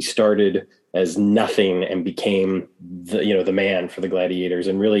 that he started as nothing and became the man for the Gladiators,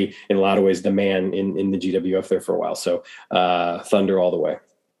 and really in a lot of ways the man in the GWF there for a while. So Thunder all the way.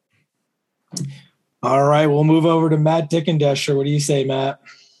 All right, we'll move over to Matt Dickendesher. What do you say, Matt?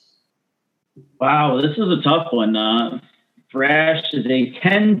 Wow, this is a tough one. Thrash is a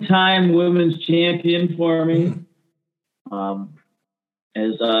 10-time women's champion for me.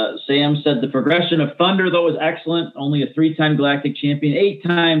 As Sam said, the progression of Thunder, though, is excellent. Only a 3-time Galactic champion,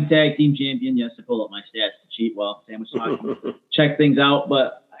 8-time tag team champion. Yes, I pulled up my stats to cheat while Sam was talking. Check things out.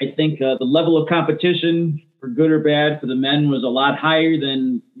 But I think the level of competition for good or bad, for the men was a lot higher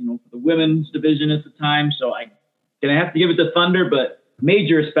than, for the women's division at the time. So I'm going to have to give it to Thunder, but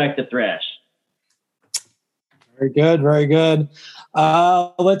major respect to Thrash. Very good. Very good.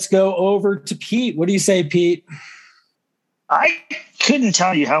 Let's go over to Pete. What do you say, Pete? I couldn't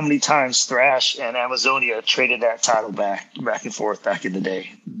tell you how many times Thrash and Amazonia traded that title back and forth back in the day.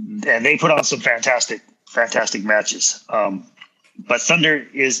 And they put on some fantastic matches. But Thunder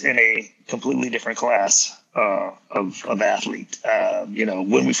is in a completely different class of athlete.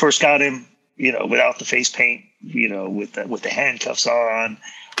 When we first got him, without the face paint, with the handcuffs on,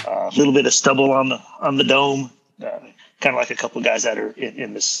 a little bit of stubble on the dome, kind of like a couple of guys that are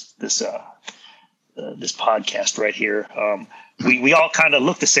in this podcast right here. We all kind of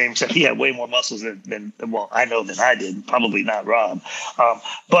look the same, except he had way more muscles than I know than I did. Probably not Rob.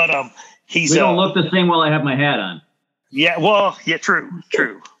 We don't look the same while I have my hat on. Yeah, well, yeah, true.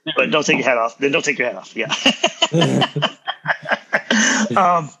 But don't take your hat off. Then don't take your hat off. Yeah.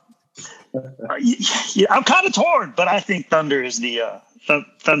 I'm kind of torn, but I think Thunder is the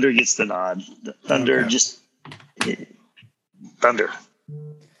Thunder gets the nod. Thunder Thunder.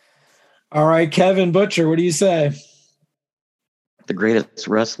 All right, Kevin Butcher, what do you say? The greatest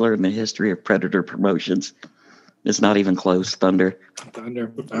wrestler in the history of Predator Promotions. It's not even close. Thunder.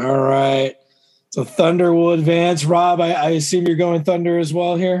 All right. So Thunder will advance. Rob, I assume you're going Thunder as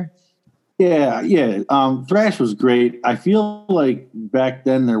well here? Yeah. Thrash was great. I feel like back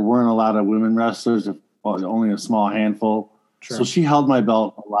then there weren't a lot of women wrestlers, only a small handful. Sure. So she held my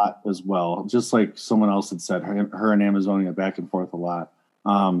belt a lot as well, just like someone else had said, her and Amazonia back and forth a lot.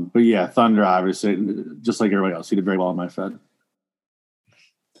 But yeah, Thunder, obviously, just like everybody else, he did very well in my Fed.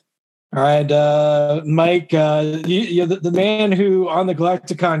 All right, Mike, the man who on the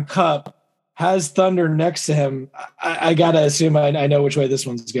Galacticon Cup has Thunder next to him. I got to assume I know which way this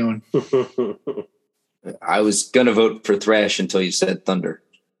one's going. I was going to vote for Thrash until you said Thunder.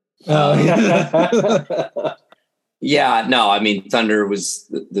 Oh, yeah. Yeah, no, I mean, Thunder was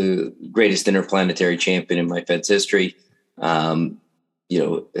the greatest interplanetary champion in my Fed's history. Held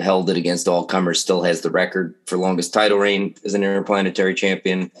it against all comers, still has the record for longest title reign as an interplanetary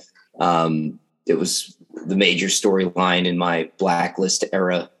champion. It was the major storyline in my Blacklist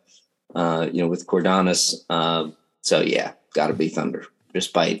era, with Cordanis. So yeah, gotta be Thunder.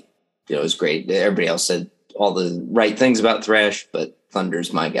 Despite, it was great. Everybody else said all the right things about Thrash, but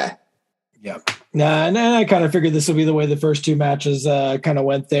Thunder's my guy. Yep. And I kind of figured this would be the way the first two matches kind of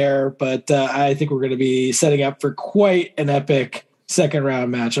went there, but I think we're going to be setting up for quite an epic second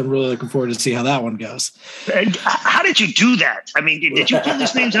round match. I'm really looking forward to see how that one goes. And how did you do that? I mean, did you pull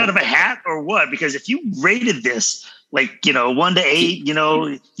these names out of a hat or what? Because if you rated this 1 to 8,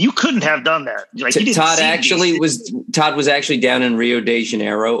 you couldn't have done that. Like, Todd was actually down in Rio de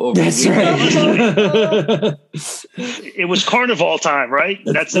Janeiro over. That's right. It was Carnival time, right?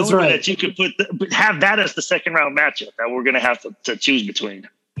 That's right. That you could have that as the second round matchup that we're going to have to choose between.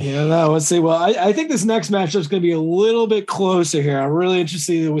 Yeah, no, let's see. Well, I think this next matchup is going to be a little bit closer here. I'm really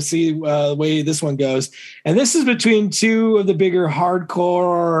interested to see the way this one goes. And this is between two of the bigger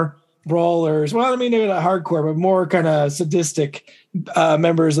hardcore brawlers. Well, I mean, maybe not hardcore, but more kind of sadistic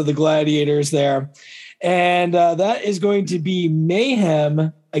members of the Gladiators there. And that is going to be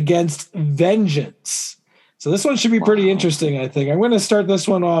Mayhem against Vengeance. So this one should be pretty interesting, I think. I'm going to start this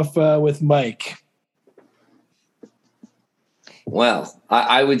one off with Mike. Well,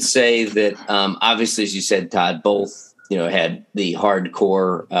 I would say that obviously, as you said, Todd, both had the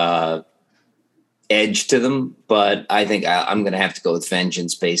hardcore edge to them, but I think I'm going to have to go with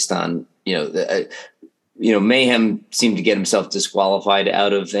Vengeance based on Mayhem seemed to get himself disqualified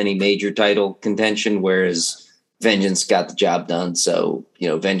out of any major title contention, whereas Vengeance got the job done. So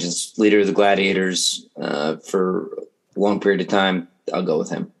Vengeance, leader of the Gladiators for a long period of time, I'll go with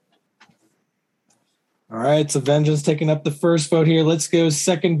him. All right, so Vengeance taking up the first vote here. Let's go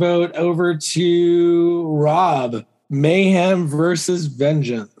second vote over to Rob. Mayhem versus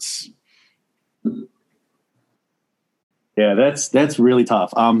Vengeance. Yeah, that's really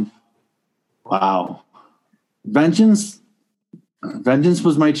tough. Wow. Vengeance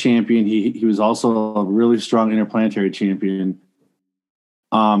was my champion. He was also a really strong interplanetary champion.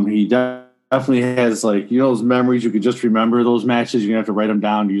 He definitely has those memories. You could just remember those matches. You have to write them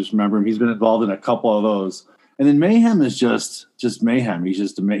down. You just remember him. He's been involved in a couple of those. And then Mayhem is just Mayhem. He's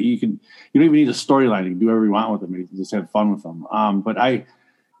just you don't even need a storyline. You can do whatever you want with him. You can just have fun with him. But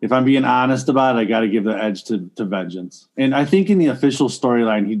if I'm being honest about it, I got to give the edge to Vengeance. And I think in the official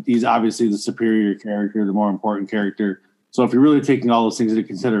storyline, he's obviously the superior character, the more important character. So if you're really taking all those things into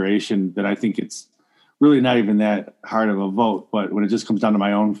consideration, then I think it's really not even that hard of a vote. But when it just comes down to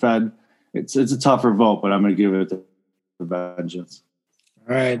my own Fed, it's a tougher vote, but I'm going to give it to Vengeance.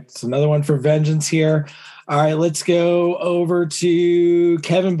 All right, it's another one for Vengeance here. All right, let's go over to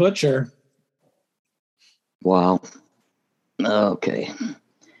Kevin Butcher. Wow. Okay.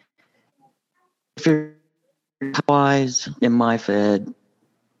 If you're wise in my Fed,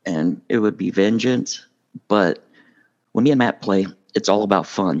 and it would be Vengeance, but when me and Matt play, it's all about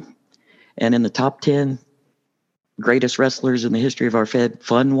fun. And in the top 10 greatest wrestlers in the history of our Fed,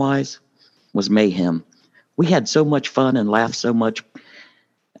 fun-wise, was Mayhem. We had so much fun and laughed so much.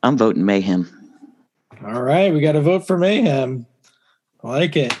 I'm voting Mayhem. All right, we got to vote for Mayhem. I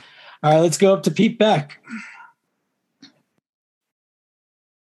like it. All right, let's go up to Pete Beck.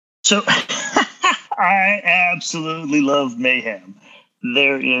 So I absolutely love Mayhem.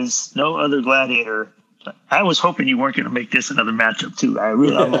 There is no other gladiator. I was hoping you weren't going to make this another matchup too. I'm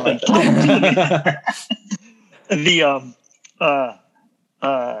like,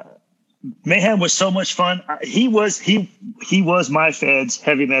 Mayhem was so much fun. He was my Fed's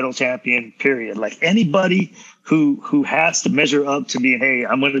heavy metal champion, period. Like anybody who has to measure up to being, hey,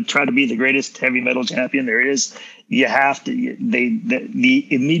 I'm going to try to be the greatest heavy metal champion there is. You have to. The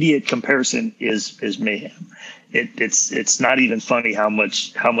immediate comparison is Mayhem. It's not even funny how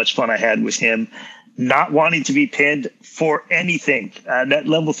much fun I had with him, not wanting to be pinned for anything. That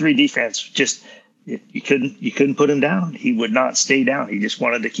level 3 defense, just you couldn't put him down. He would not stay down. He just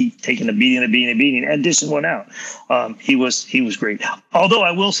wanted to keep taking a beating and dishing one out. He was great. Although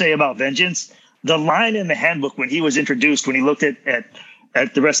I will say about Vengeance, the line in the handbook when he was introduced, when he looked at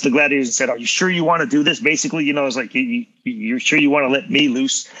the rest of the gladiators and said, "Are you sure you want to do this?" Basically, it's like, you're sure you want to let me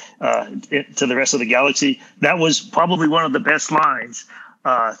loose to the rest of the galaxy? That was probably one of the best lines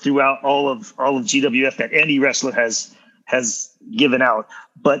throughout all of GWF that any wrestler has given out.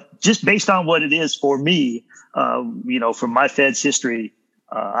 But just based on what it is for me, from my Fed's history,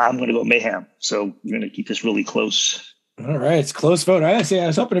 I'm going to go Mayhem. So we're going to keep this really close. All right, it's a close vote. I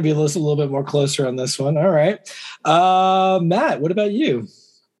was hoping to be a little bit more closer on this one. All right, Matt, what about you?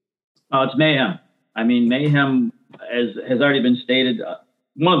 Oh, it's Mayhem. I mean, Mayhem, as has already been stated,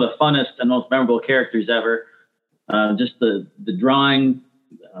 one of the funnest and most memorable characters ever. Just the drawing,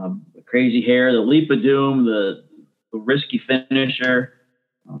 the crazy hair, the leap of doom, the risky finisher.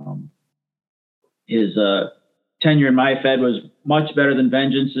 His tenure in my Fed was much better than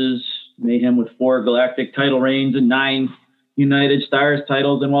Vengeance's. Mayhem with 4 galactic title reigns and 9 United Stars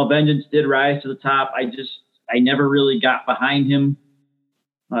titles. And while Vengeance did rise to the top, I never really got behind him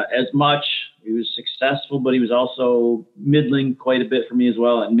as much. He was successful, but he was also middling quite a bit for me as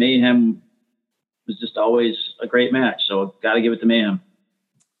well. And Mayhem was just always a great match. So got to give it to Mayhem.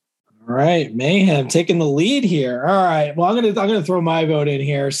 All right, Mayhem taking the lead here. All right, well, I'm gonna throw my vote in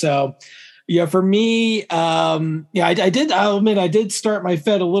here. So, for me, I'll admit I did start my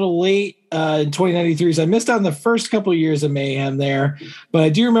Fed a little late in 2093, so I missed out on the first couple of years of Mayhem there. But I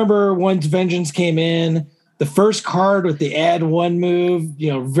do remember once Vengeance came in, the first card with the add 1 move,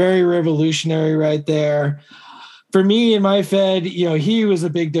 very revolutionary right there. For me in my Fed, he was a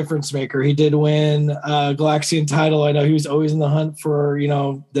big difference maker. He did win Galaxian title. I know he was always in the hunt for,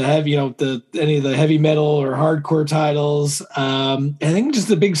 the heavy, any of the heavy metal or hardcore titles. I think just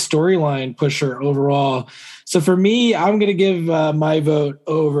a big storyline pusher overall. So for me, I'm going to give my vote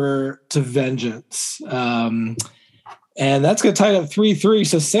over to Vengeance. And that's going to tie it up 3-3.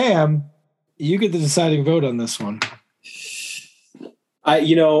 So Sam, you get the deciding vote on this one.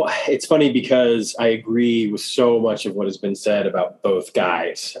 It's funny because I agree with so much of what has been said about both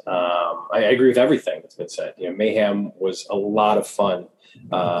guys. I agree with everything that's been said. Mayhem was a lot of fun.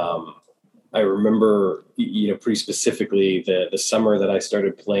 I remember, pretty specifically the summer that I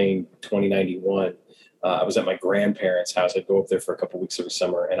started playing 2091. I was at my grandparents' house. I'd go up there for a couple of weeks every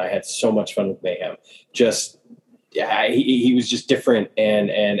summer, and I had so much fun with Mayhem. He was just different,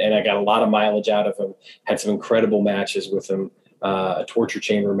 and I got a lot of mileage out of him. Had some incredible matches with him. A torture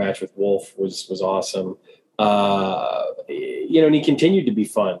chamber match with Wolf was awesome. And he continued to be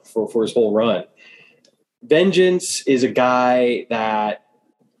fun for his whole run. Vengeance is a guy that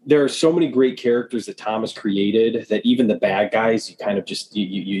there are so many great characters that Thomas created that even the bad guys, you kind of just,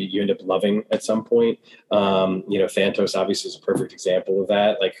 you end up loving at some point. Thanos obviously is a perfect example of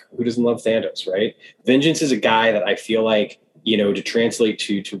that. Like, who doesn't love Thanos, right? Vengeance is a guy that I feel like, to translate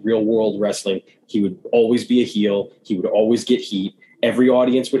to real world wrestling, he would always be a heel. He would always get heat. Every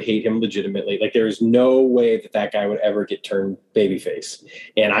audience would hate him legitimately. Like, there is no way that guy would ever get turned babyface.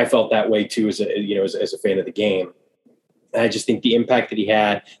 And I felt that way too, as a fan of the game. And I just think the impact that he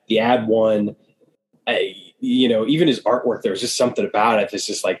had, the ad 1, even his artwork, there was just something about it that's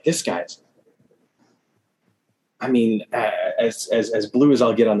just like, this guy's I mean, as blue as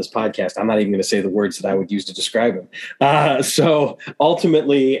I'll get on this podcast, I'm not even going to say the words that I would use to describe him. So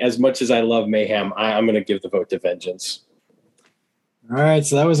ultimately, as much as I love Mayhem, I'm going to give the vote to Vengeance. All right,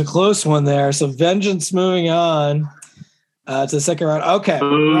 so that was a close one there. So Vengeance moving on to the second round. Okay.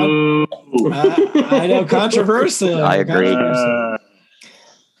 I know, controversial. I agree.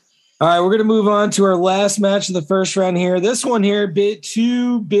 All right, we're going to move on to our last match of the first round here. This one here,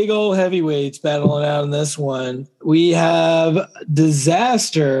 two big old heavyweights battling out in this one. We have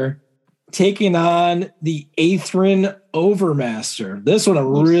Disaster taking on the Atherin Overmaster. This one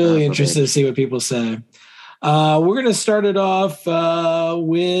I'm really interested to see what people say. We're going to start it off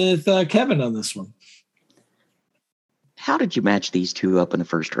with Kevin on this one. How did you match these two up in the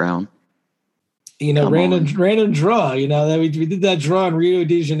first round? You know, random draw. You know, that we did that draw in Rio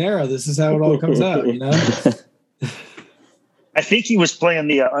de Janeiro. This is how it all comes out. You know, I think he was playing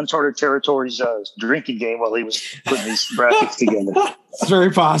the Uncharted Territories drinking game while he was putting these brackets together. It's very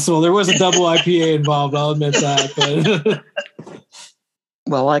possible. There was a double IPA involved. I'll admit that. But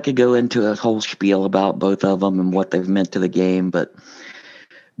well, I could go into a whole spiel about both of them and what they've meant to the game, but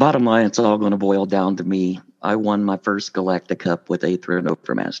bottom line, it's all going to boil down to me. I won my first Galactic Cup with Atherin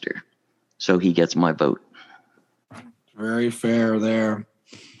Overmaster. So he gets my vote. Very fair there.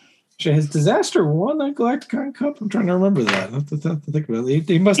 Has Disaster won that Galacticon Cup? I'm trying to remember that. I have to think about it.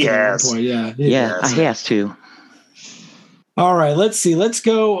 He must have at one point. Yeah, I has to. All right, let's see. Let's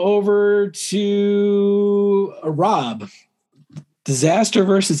go over to Rob. Disaster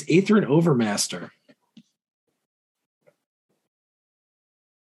versus Atherin Overmaster.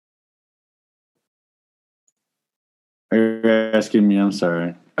 Are you asking me? I'm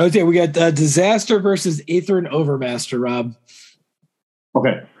sorry. Okay, we got Disaster versus Atherin Overmaster, Rob.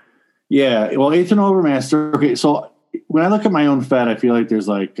 Okay. Yeah, well, Atherin Overmaster. Okay, so when I look at my own Fed, I feel like there's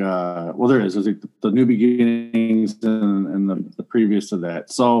like, there is. There's like the New Beginnings and the previous to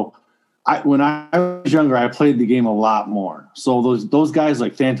that. So when I was younger, I played the game a lot more. So those guys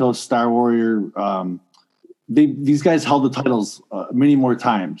like Thantos, Star Warrior, these guys held the titles many more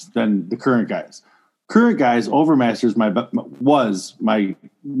times than the current guys. Current guys, Overmaster was my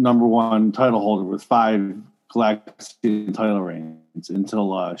number one title holder with 5 Galactic title reigns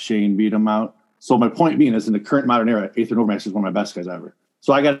until Shane beat him out. So my point being is in the current modern era, Atherin Overmaster is one of my best guys ever.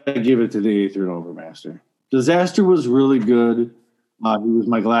 So I got to give it to the Atherin Overmaster. Disaster was really good. He was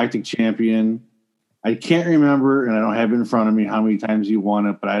my Galactic champion. I can't remember, and I don't have it in front of me how many times he won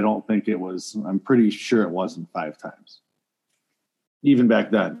it, but I don't think it was. I'm pretty sure it wasn't 5 times, even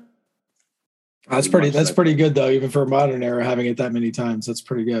back then. That's pretty good though, even for a modern era, having it that many times. That's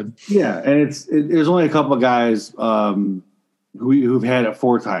pretty good. Yeah, and there's only a couple of guys who've had it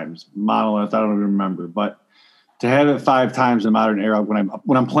 4 times. Monolith, I don't even remember, but to have it 5 times in the modern era,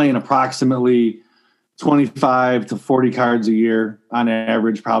 when I'm playing approximately 25 to 40 cards a year on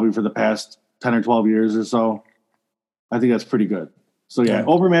average, probably for the past 10 or 12 years or so, I think that's pretty good. So yeah,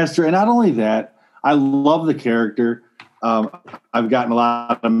 Overmaster, and not only that, I love the character. I've gotten a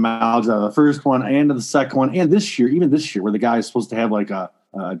lot of mileage out of the first one and the second one, and even this year, where the guy is supposed to have like a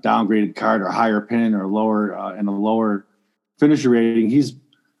downgraded card or a higher pin or lower and a lower finisher rating. He's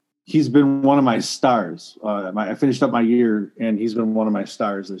been one of my stars. I finished up my year, and he's been one of my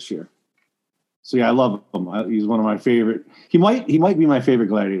stars this year. So yeah, I love him. He's one of my favorite. He might be my favorite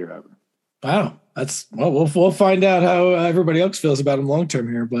gladiator ever. Wow, we'll find out how everybody else feels about him long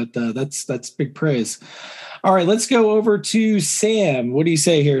term here, but that's big praise. All right, let's go over to Sam. What do you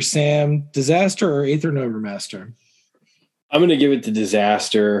say here, Sam? Disaster or Atherin Overmaster? I'm going to give it to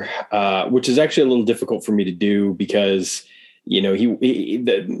Disaster, which is actually a little difficult for me to do because, you know,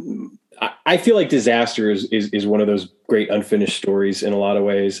 I feel like Disaster is one of those great unfinished stories in a lot of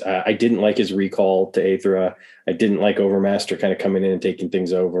ways. I didn't like his recall to Aethra. I didn't like Overmaster kind of coming in and taking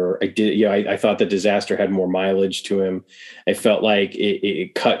things over. I thought that Disaster had more mileage to him. I felt like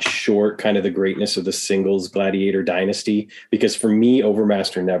it cut short kind of the greatness of the singles Gladiator dynasty, because for me,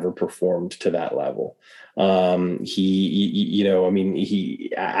 Overmaster never performed to that level. I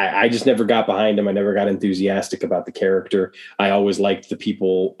just never got behind him. I never got enthusiastic about the character. I always liked the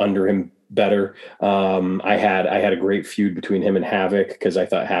people under him better. I had a great feud between him and Havoc because I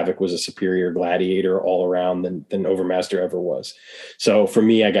thought Havoc was a superior gladiator all around than Overmaster ever was. So for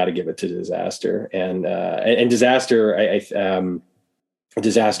me, I got to give it to Disaster, and Disaster.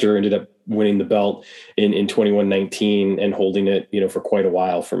 Disaster ended up winning the belt in 21-19 and holding it, for quite a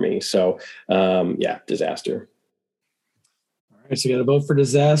while for me. So Disaster. All right, so you got to vote for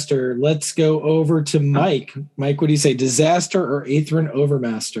Disaster. Let's go over to Mike. Mike, what do you say, Disaster or Atherin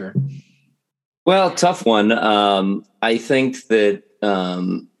Overmaster? Well, tough one. I think that,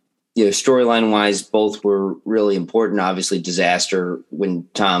 storyline wise, both were really important. Obviously, Disaster, when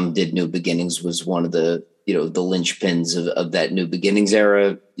Tom did New Beginnings, was one of the the linchpins of that New Beginnings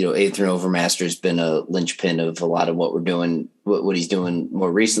era. Aether Overmaster has been a linchpin of a lot of what we're doing, what he's doing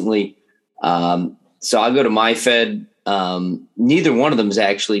more recently. So I'll go to my Fed. Neither one of them has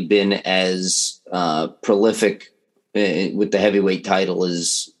actually been as prolific with the heavyweight title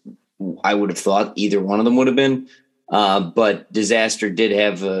as I would have thought either one of them would have been. But Disaster did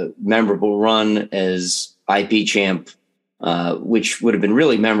have a memorable run as IP champ, which would have been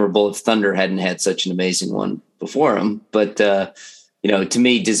really memorable if Thunder hadn't had such an amazing one before him. But, to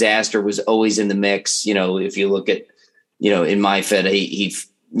me, Disaster was always in the mix. If you look at, in my Fed, he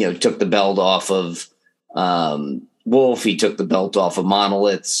took the belt off of Wolf. He took the belt off of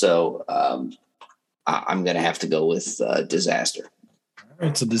Monolith. So I'm going to have to go with Disaster. All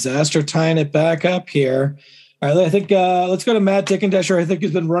right, so Disaster tying it back up here. All right, I think let's go to Matt Dickendesher. I think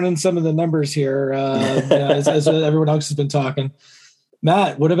he's been running some of the numbers here as everyone else has been talking.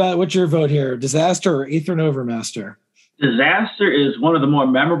 Matt, what's your vote here? Disaster or Aether Overmaster? Disaster is one of the more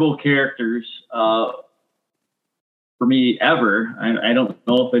memorable characters for me ever. I don't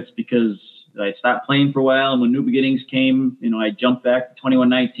know if it's because I stopped playing for a while, and when New Beginnings came, I jumped back to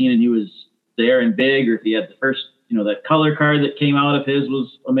 2119 and he was there and big, or if he had the first, that color card that came out of his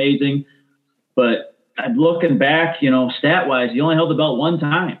was amazing. But looking back, stat wise, he only held the belt one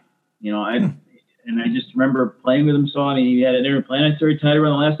time. I just remember playing with him. So he had an interplanetary title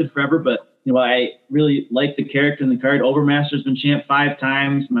run that lasted forever. But I really like the character in the card. Overmaster's been champ 5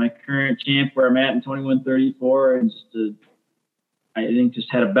 times. My current champ, where I'm at in 2134, and I think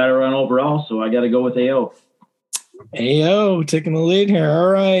just had a better run overall. So I got to go with AO. AO taking the lead here. All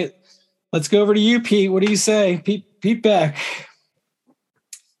right, let's go over to you, Pete. What do you say, Pete Beck?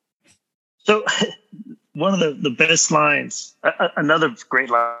 So one of the best lines, another great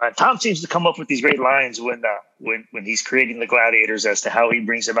line. Tom seems to come up with these great lines when he's creating the gladiators as to how he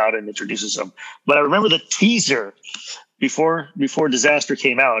brings them out and introduces them. But I remember the teaser before Disaster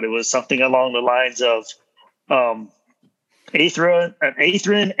came out. It was something along the lines of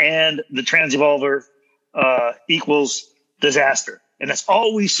Aethrin and the Transevolver equals Disaster. And that's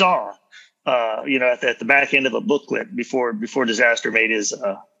all we saw, at the back end of a booklet before Disaster made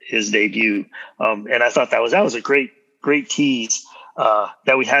his debut. And I thought that was a great tease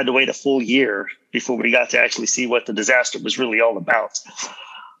that we had to wait a full year before we got to actually see what the Disaster was really all about.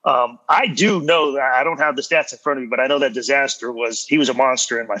 I do know that I don't have the stats in front of me, but I know that Disaster was a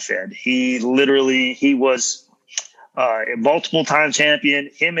monster in my Fed. He was a multiple time champion,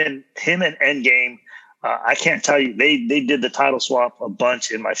 him and Endgame. I can't tell you, they did the title swap a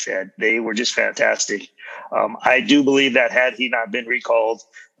bunch in my Fed. They were just fantastic. I do believe that had he not been recalled,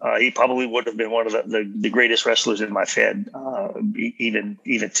 he probably would have been one of the greatest wrestlers in my Fed, even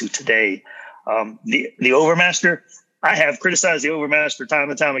to today. The Overmaster, I have criticized the Overmaster time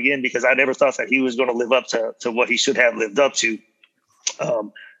and time again because I never thought that he was going to live up to what he should have lived up to.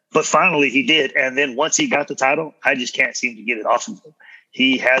 But finally he did. And then once he got the title, I just can't seem to get it off of him.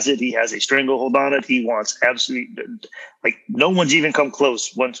 He has it. He has a stranglehold on it. He wants absolutely, no one's even come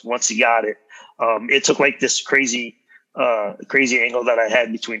close once he got it. It took this crazy angle that I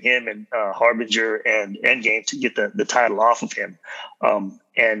had between him and Harbinger and Endgame to get the title off of him.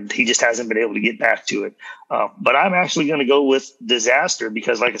 And he just hasn't been able to get back to it. But I'm actually going to go with Disaster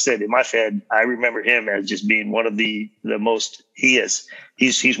because, like I said, in my Fed, I remember him as just being one of the most. He's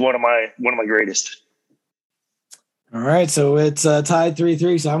one of my greatest. All right, so it's tied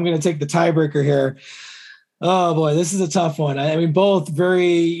 3-3. So I'm going to take the tiebreaker here. Oh boy, this is a tough one. I mean, both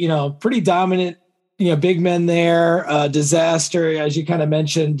very, pretty dominant, big men there. Disaster, as you kind of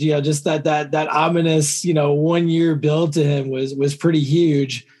mentioned, just that ominous, 1 year build to him was pretty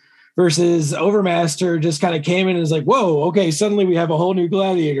huge. Versus Overmaster just kind of came in and was like, whoa, okay, suddenly we have a whole new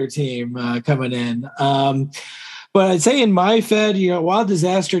gladiator team coming in. But I'd say in my Fed, while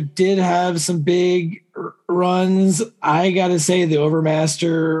Disaster did have some big runs, I got to say the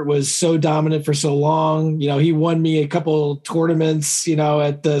Overmaster was so dominant for so long. He won me a couple tournaments,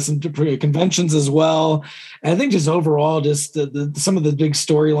 at some conventions as well. And I think just overall, just some of the big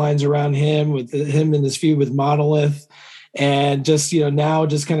storylines around him with him and his feud with Monolith. And just, now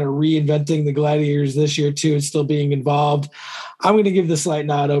just kind of reinventing the gladiators this year too, and still being involved. I'm going to give the slight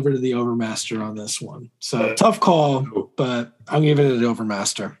nod over to the Overmaster on this one. So tough call, but I'm giving it an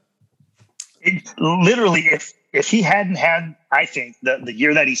Overmaster. Literally, if he hadn't had, I think, the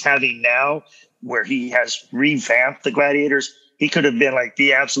year that he's having now, where he has revamped the gladiators, he could have been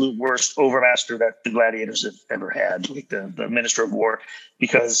the absolute worst Overmaster that the gladiators have ever had, the Minister of War,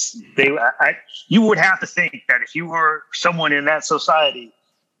 because you would have to think that if you were someone in that society,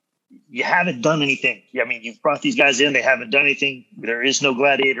 you haven't done anything. I mean, you've brought these guys in, they haven't done anything. There is no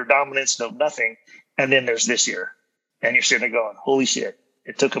gladiator dominance, no nothing. And then there's this year. And you're sitting there going, holy shit,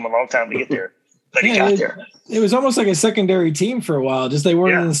 it took him a long time to get there. But he got there. It was almost like a secondary team for a while. Just they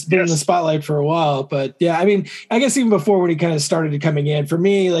weren't in the spotlight for a while. But yeah, I mean, I guess even before when he kind of started coming in, for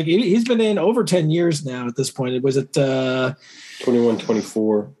me, like he's been in over 10 years now at this point. Was it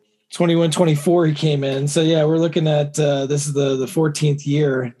 21-24? 21-24 he came in. So yeah, we're looking at this is the 14th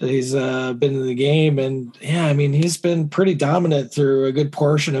year that he's been in the game. And yeah, I mean, he's been pretty dominant through a good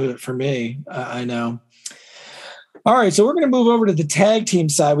portion of it for me. I know. All right, so we're going to move over to the tag team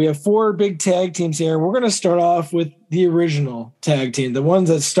side. We have 4 big tag teams here. We're going to start off with the original tag team, the ones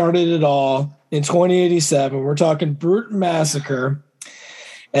that started it all in 2087. We're talking Brute Massacre.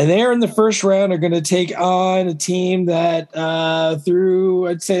 And they're in the first round are going to take on a team that through,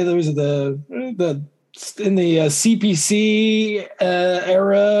 I'd say there was in the CPC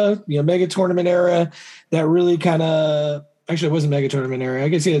era, mega tournament era, that really kind of, actually, it wasn't mega tournament era. I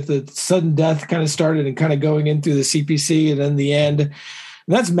guess the sudden death kind of started and kind of going into the CPC and then the end. And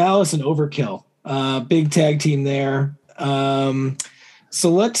that's Malice and Overkill. Big tag team there. So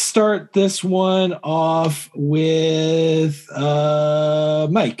let's start this one off with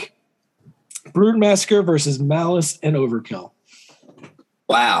Mike. Brute Massacre versus Malice and Overkill.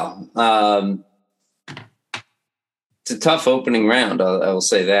 Wow. It's a tough opening round. I will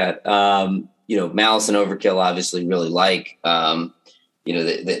say that. Malice and Overkill obviously really like.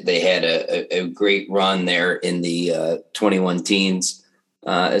 They had a great run there in the 21 teens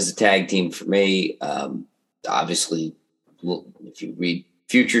as a tag team for me. Obviously, if you read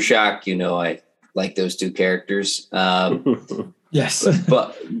Future Shock, I like those 2 characters. Yes,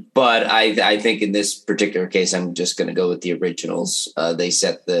 but I think in this particular case, I'm just going to go with the originals. They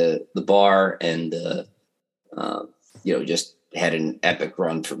set the bar and just had an epic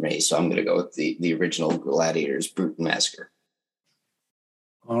run for me. So I'm going to go with the original Gladiators, Brute and Massacre.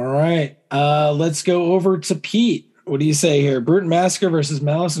 All right. Let's go over to Pete. What do you say here? Brute and Massacre versus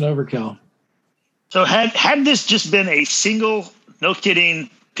Malice and Overkill. So had this just been a single, no kidding,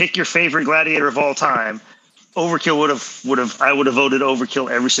 pick your favorite gladiator of all time, Overkill I would have voted Overkill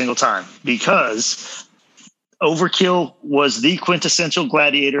every single time, because Overkill was the quintessential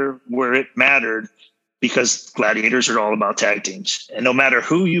gladiator where it mattered, because gladiators are all about tag teams. And no matter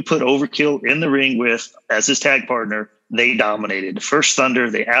who you put Overkill in the ring with as his tag partner, they dominated. First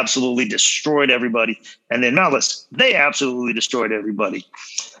Thunder, they absolutely destroyed everybody. And then Malice, they absolutely destroyed everybody.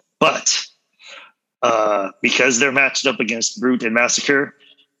 But because they're matched up against Brute and Massacre,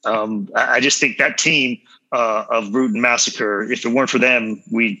 I just think that team of Brute and Massacre, if it weren't for them,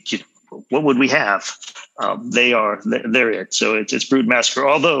 what would we have? They're it. So it's Brute and Massacre.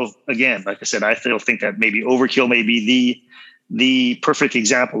 Although, again, like I said, I still think that maybe Overkill may be the perfect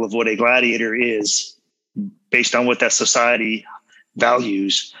example of what a gladiator is, based on what that society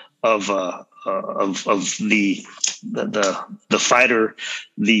values of the fighter,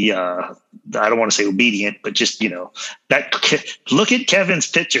 I don't want to say obedient, but just, that look at Kevin's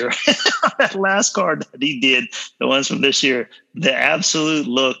picture, that last card that he did, the ones from this year, the absolute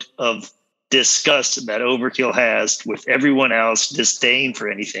look of disgust that Overkill has with everyone else, disdain for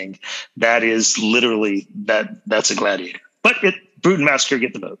anything. That is literally that's a gladiator. But Brute and Massacre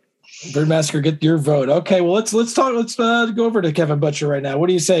get the vote. Brute Massacre, get your vote. Okay, well let's talk. Let's go over to Kevin Butcher right now. What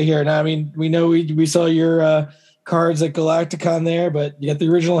do you say here? Now, I mean, we know we saw your cards at Galacticon there, but you got the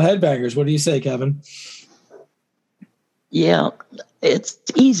original Headbangers. What do you say, Kevin? Yeah, it's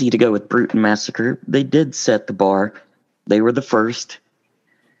easy to go with Brute and Massacre. They did set the bar. They were the first,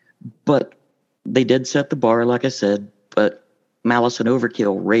 but they did set the bar, like I said. But Malice and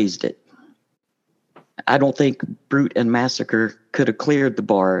Overkill raised it. I don't think Brute and Massacre could have cleared the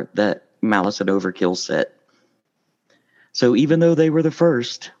bar that Malice and Overkill set. So even though they were the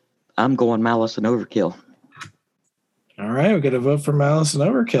first, I'm going Malice and Overkill. All right, we got to vote for Malice and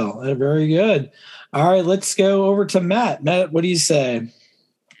Overkill. Very good. All right, let's go over to Matt. Matt, what do you say?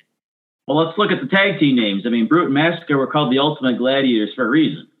 Well, let's look at the tag team names. I mean, Brute and Massacre were called the Ultimate Gladiators for a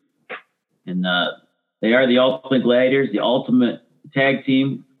reason. And they are the Ultimate Gladiators, the ultimate tag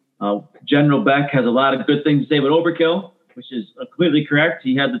team. General Beck has a lot of good things to say about Overkill, which is completely correct.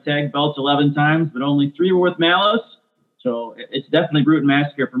 He had the tag belts 11 times, but only 3 were with Malice. So it's definitely Brute and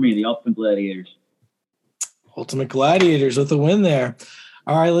Massacre for me, the Ultimate Gladiators. Ultimate Gladiators with a win there.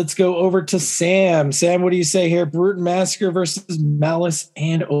 All right, let's go over to Sam. Sam, what do you say here? Brute and Massacre versus Malice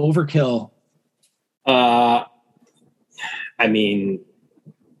and Overkill. I mean,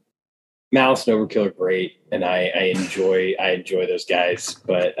 Malice and Overkill are great, and I enjoy those guys.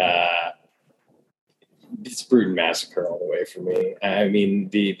 But it's Bruton Massacre all the way for me. I mean,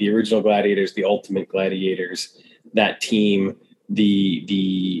 the original Gladiators, the Ultimate Gladiators, that team, and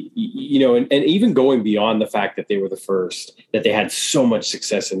even going beyond the fact that they were the first, that they had so much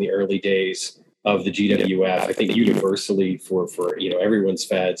success in the early days of the GWF, I think universally for everyone's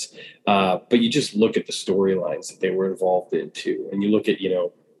feds. But you just look at the storylines that they were involved in too. And you look at,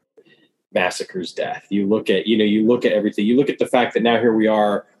 Massacre's death. You look at everything. You look at the fact that now here we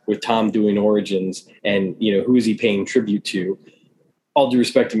are with Tom doing Origins, and who is he paying tribute to? All due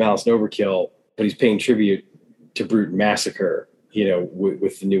respect to Malice and Overkill, but he's paying tribute to Bruton Massacre,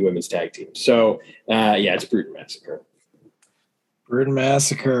 with the new women's tag team. So it's Bruton Massacre. Bruton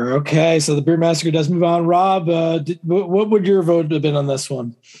Massacre. Okay, so the Bruton Massacre does move on. Rob, what would your vote have been on this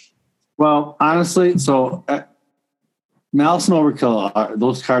one? Well, honestly, so Malice and Overkill,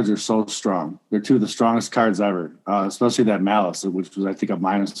 those cards are so strong. They're two of the strongest cards ever, especially that Malice, which was, I think, a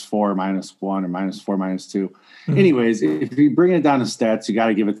 -4, -1, or -4, -2. Mm-hmm. Anyways, if you bring it down to stats, you got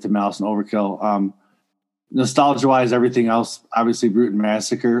to give it to Malice and Overkill. Nostalgia-wise, everything else, obviously Bruton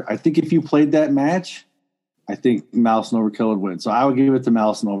Massacre. I think if you played that match, I think Malice and Overkill would win. So I would give it to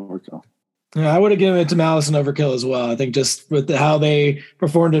Malice and Overkill. Yeah, I would have given it to Malice and Overkill as well. I think just with how they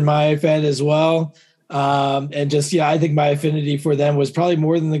performed in my Fed as well. And just, I think my affinity for them was probably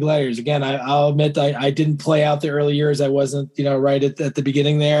more than the Gladiators. Again, I'll admit I didn't play out the early years. I wasn't, right at the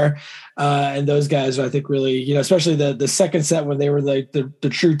beginning there. And those guys, I think really, especially the second set when they were like the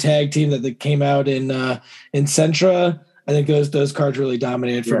true tag team that came out in Centra. I think those cards really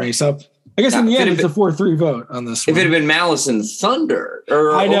dominated for me. So I guess in the end, it's a 4-3 vote on this one. If it had been Malice and Thunder,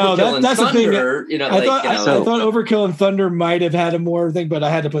 or I know Overkill that's Thunder, the thing. I thought Overkill and Thunder might have had a more thing, but I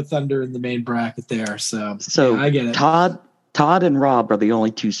had to put Thunder in the main bracket there. So I get it. Todd and Rob are the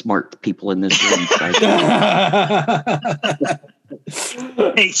only two smart people in this room.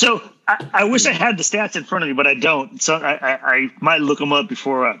 Hey, so I wish I had the stats in front of me, but I don't. So I might look them up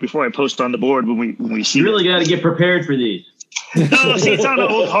before I post on the board when we see. You really got to get prepared for these. No, see, it's on an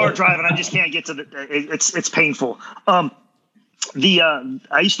old hard drive, and I just can't get to it's painful. I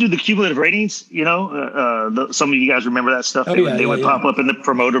used to do the cumulative ratings. Some of you guys remember that stuff. They would pop up in the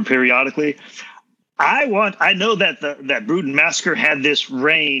promoter periodically. I know that Bruton Massacre had this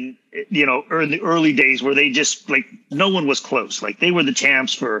reign, in the early days where they just no one was close. Like they were the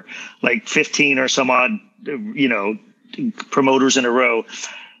champs for 15 or some odd, promoters in a row.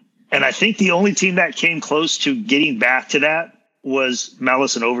 And I think the only team that came close to getting back to that was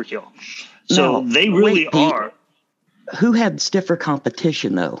Malice and Overkill. So they really are. Who had stiffer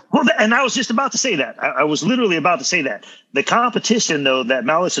competition, though? Well, and I was just about to say that. I was literally about to say that. The competition, though, that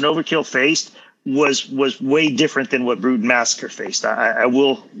Malice and Overkill faced was way different than what Bruton Massacre faced. I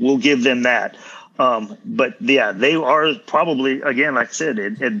will give them that. But, yeah, they are probably, again, like I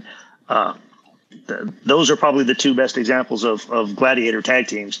said, those are probably the two best examples of gladiator tag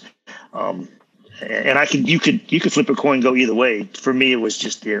teams. And you could flip a coin, go either way. For me, it was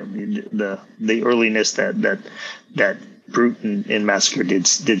just the earliness that Bruton and Massacre did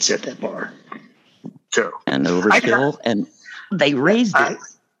set that bar. So and Overkill, and they raised it.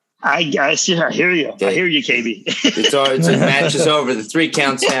 I hear you. I hear you, KB. The match is over. The 3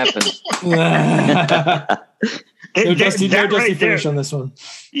 counts happen. No Dusty finish on this one.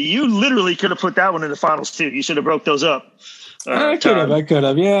 You literally could have put that one in the finals too. You should have broke those up. I could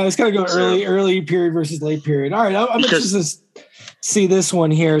have. Yeah, it's got to go early period versus late period. All right, I'm interested to see this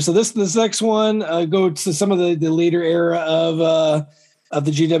one here. So this next one go to some of the later era of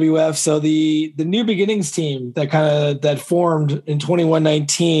the GWF. So the New Beginnings team that formed in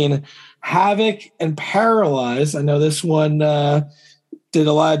 21-19, Havoc and Paralyze. I know this one did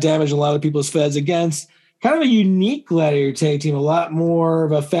a lot of damage in a lot of people's feds against. Kind of a unique gladiator tag team, a lot more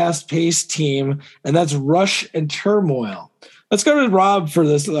of a fast-paced team, and that's Rush and Turmoil. Let's go to Rob for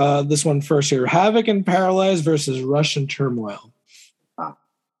this one first here. Havoc and Paralyze versus Rush and Turmoil.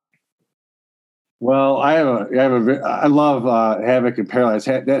 Well, I love Havoc and Paralyze.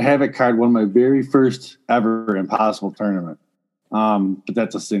 That Havoc card won my very first ever Impossible tournament, but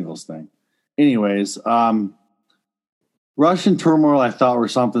that's a singles thing. Anyways, Rush and Turmoil I thought were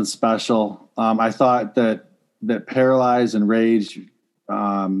something special. I thought that Paralyze and Rage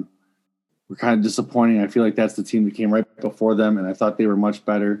were kind of disappointing. I feel like that's the team that came right before them, and I thought they were much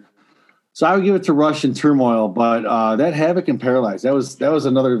better. So I would give it to Rush and Turmoil, but that Havoc and Paralyze, that was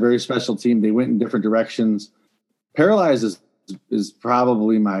another very special team. They went in different directions. Paralyze is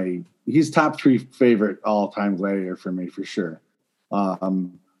probably he's top 3 favorite all-time gladiator for me, for sure.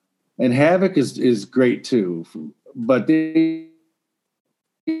 And Havoc is great too, but they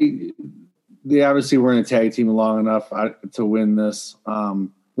obviously weren't a tag team long enough to win this.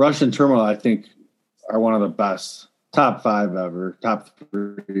 Rush and Turmoil, I think, are one of the best, top 5 ever, top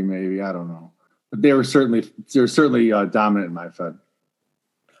 3 maybe. I don't know, but they were certainly dominant in my Fed.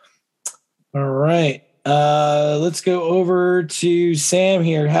 All right. Let's go over to Sam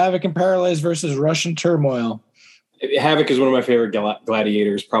here. Havoc and Paralyzed versus Russian Turmoil. Havoc is one of my favorite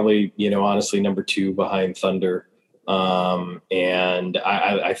gladiators, probably, honestly, number 2 behind Thunder. And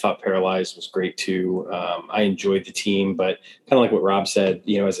I thought Paralyzed was great too. I enjoyed the team, but kind of like what Rob said,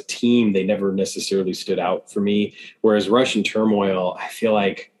 as a team, they never necessarily stood out for me. Whereas Russian Turmoil, I feel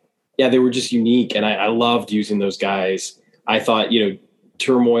like, they were just unique. And I loved using those guys. I thought,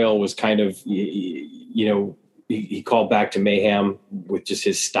 Turmoil was kind of, he called back to Mayhem with just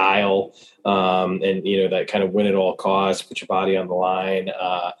his style. And, that kind of win at all costs, put your body on the line.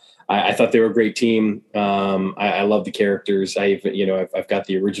 I thought they were a great team. I love the characters. I've got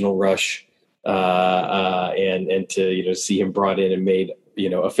the original Rush, and to see him brought in and made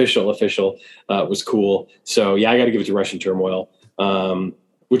official was cool. So I got to give it to Russian Turmoil,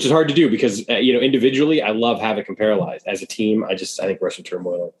 which is hard to do because individually I love Havoc and Paralyzed. As a team, I think Russian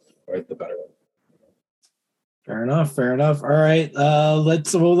Turmoil are the better one. Fair enough. All right,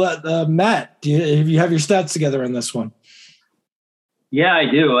 we'll let Matt. Do you have your stats together on this one? Yeah,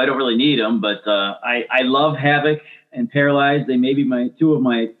 I do. I don't really need them, but I love Havoc and Paralyzed. They may be two of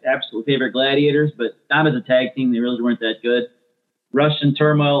my absolute favorite gladiators, but not as a tag team. They really weren't that good. Russian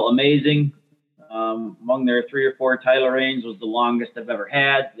Turmoil, amazing. Among their 3 or 4 title reigns was the longest I've ever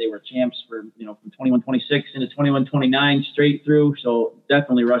had. They were champs for, from 21-26 into 21-29 straight through. So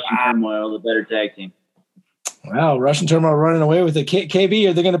definitely Russian Turmoil, the better tag team. Wow, Russian Turmoil running away with it. KB,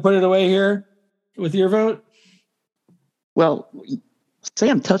 are they going to put it away here with your vote? Well,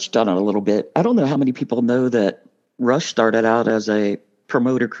 Sam touched on it a little bit. I don't know how many people know that Rush started out as a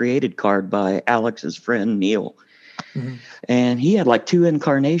promoter-created card by Alex's friend Neil. Mm-hmm. And he had like 2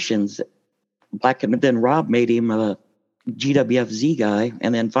 incarnations. And then Rob made him a GWFZ guy,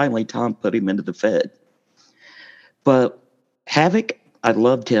 and then finally Tom put him into the Fed. But Havoc, I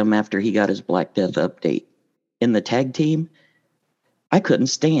loved him after he got his Black Death update. In the tag team, I couldn't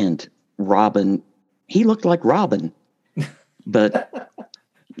stand Robin. He looked like Robin. But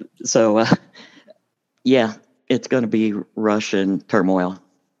so, it's going to be Russian Turmoil.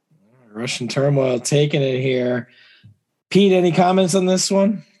 Russian Turmoil taking it here. Pete, any comments on this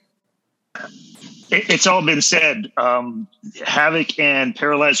one? It's all been said. Havoc and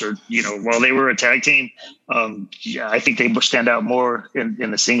Paralyzed are, while they were a tag team, I think they stand out more in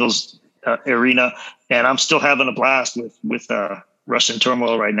the singles arena. And I'm still having a blast with Russian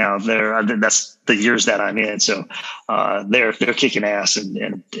Turmoil right now. That's the years that I'm in. So they're kicking ass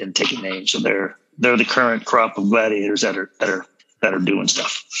and taking names. So they're the current crop of gladiators that are doing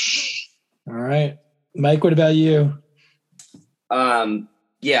stuff. All right, Mike, what about you?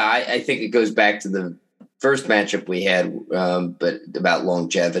 I think it goes back to the first matchup we had, but about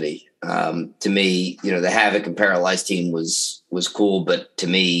longevity. To me, the Havoc and Paralyzed team was cool, but to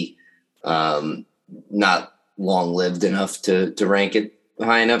me, not long-lived enough to rank it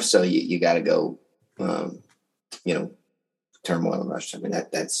high enough. So you got to go, Turmoil and Rush. I mean,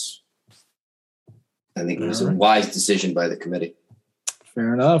 that's. I think it was a wise decision by the committee.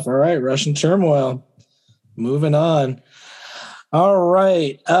 Fair enough. All right, Russian Turmoil. Moving on. All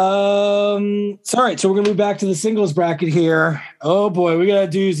right. So we're going to move back to the singles bracket here. Oh, boy, we got a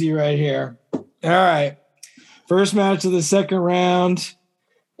doozy right here. All right. First match of the second round.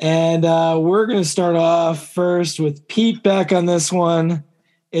 And we're going to start off first with Pete back on this one.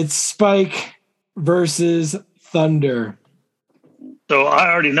 It's Spike versus Thunder. So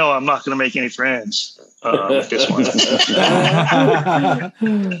I already know I'm not going to make any friends with this one.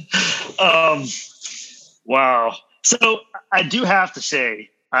 Wow. So I do have to say,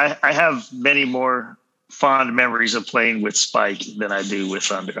 I have many more fond memories of playing with Spike than I do with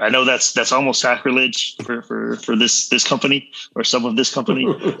Thunder. I know that's almost sacrilege for this company or some of this company,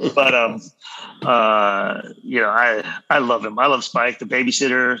 but I love him. I love Spike, the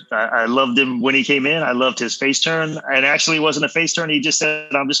babysitter. I loved him when he came in. I loved his face turn, and actually it wasn't a face turn. He just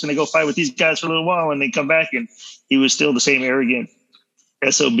said, "I'm just going to go fight with these guys for a little while," and then come back, and he was still the same arrogant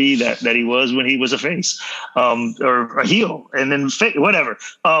SOB that he was when he was a face or a heel, and then whatever.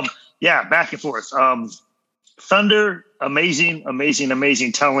 Back and forth. Thunder, amazing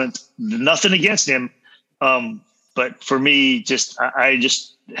talent. Nothing against him, but for me, I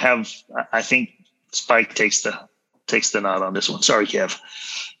think Spike takes the nod on this one. Sorry, Kev.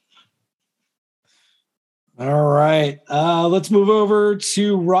 All right, let's move over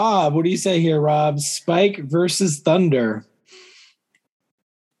to Rob. What do you say here, Rob? Spike versus Thunder.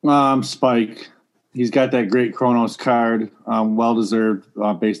 Spike. He's got that great Kronos card, well deserved,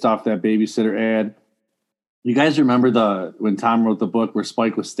 based off that babysitter ad. You guys remember when Tom wrote the book where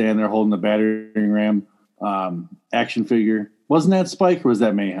Spike was standing there holding the battering ram action figure? Wasn't that Spike or was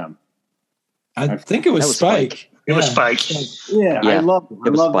that Mayhem? I think it was Spike. It was Spike. Yeah, I loved it. It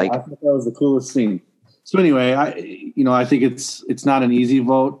was Spike. I thought that was the coolest scene. So anyway, I think it's not an easy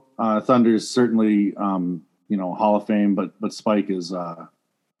vote. Thunder is certainly Hall of Fame, but Spike is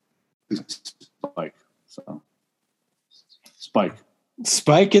Spike. So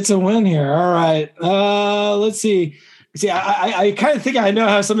Spike gets a win here. All right. Let's see. I kind of think I know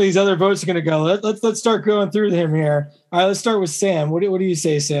how some of these other votes are going to go. Let's start going through them here. All right, let's start with Sam. What do you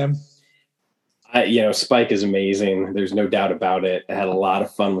say, Sam? Spike is amazing. There's no doubt about it. I had a lot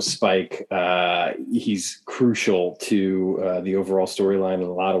of fun with Spike. He's crucial to the overall storyline in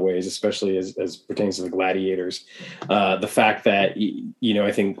a lot of ways, especially as pertains to the Gladiators. The fact that,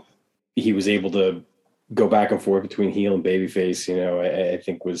 I think he was able to go back and forth between heel and babyface, I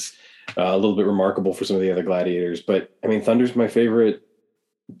think was a little bit remarkable for some of the other Gladiators. But, Thunder's my favorite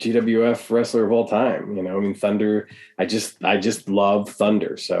GWF wrestler of all time. Thunder, I just love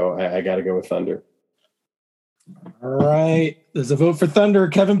Thunder. So I got to go with Thunder. All right. There's a vote for Thunder.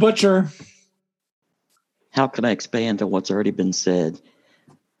 Kevin Butcher. How can I expand on what's already been said?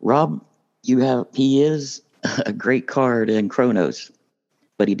 Rob, he is a great card in Kronos,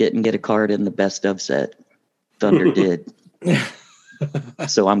 but he didn't get a card in the best of set. Thunder did.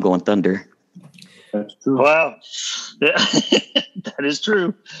 So I'm going Thunder. That's true. Wow. Yeah, that is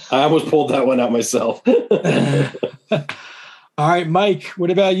true. I almost pulled that one out myself. All right, Mike, what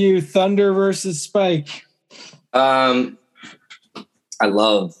about you? Thunder versus Spike. I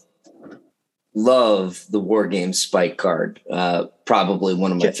love the War Games Spike card. Probably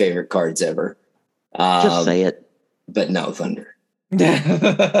one of my favorite cards ever. Just say it. But no, Thunder.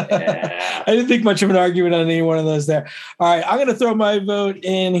 I didn't think much of an argument on any one of those there. All right, I'm going to throw my vote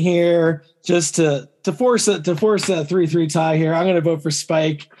in here just to force a 3-3 tie here. I'm going to vote for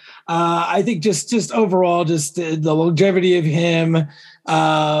Spike. I think just overall, just the longevity of him,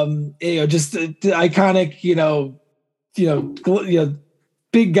 just the iconic,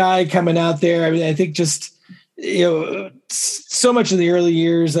 big guy coming out there. I think just so much of the early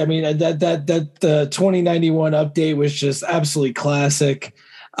years. That 2091 update was just absolutely classic.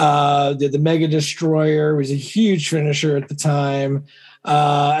 The Mega Destroyer was a huge finisher at the time.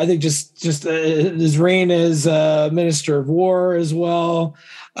 I think just his reign as Minister of War as well.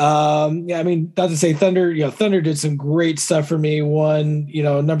 Not to say Thunder did some great stuff for me, won,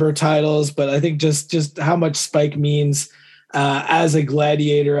 a number of titles, but I think just how much Spike means as a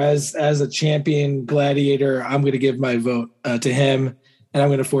gladiator, as a champion gladiator, I'm going to give my vote to him, and I'm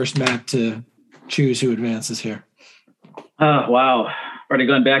going to force Matt to choose who advances here. Wow. Already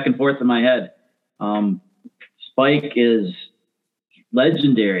going back and forth in my head. Spike is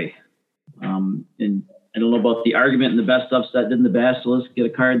legendary. And I don't know about the argument in the best upset. Didn't the Basilisk get a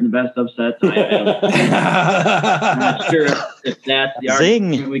card in the best upset? I'm not sure if that's the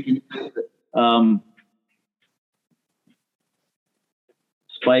argument we can use.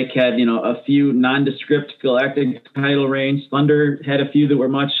 Spike had, a few nondescript galactic title reigns. Thunder had a few that were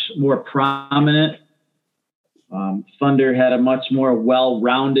much more prominent. Thunder had a much more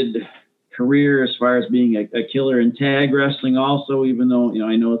well-rounded career as far as being a killer in tag wrestling also, even though,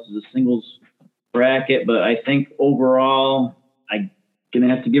 I know this is a singles bracket, but I think overall I'm going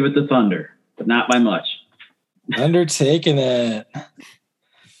to have to give it to Thunder, but not by much. Thunder taking it.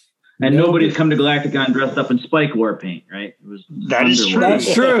 And nobody's come to Galacticon dressed up in Spike war paint, right? That's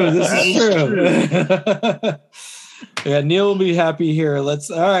true. This is true. Yeah, Neil will be happy here. All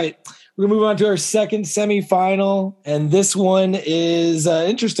right. We're gonna move on to our second semifinal, and this one is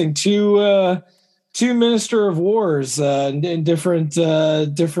interesting. Two Minister of Wars in different parallel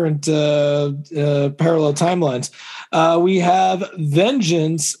timelines. We have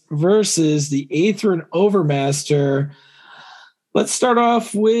Vengeance versus the Aethran Overmaster. Let's start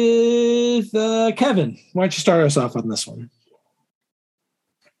off with Kevin. Why don't you start us off on this one?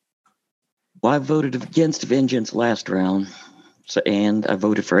 Well, I voted against Vengeance last round, and I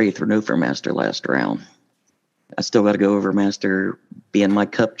voted for Aethran Overmaster last round. I still got to go Overmaster being my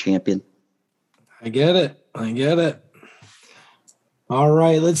cup champion. I get it. All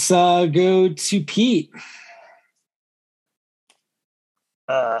right, let's go to Pete.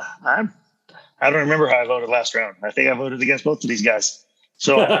 I don't remember how I voted last round. I think I voted against both of these guys.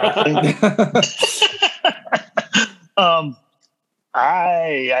 So,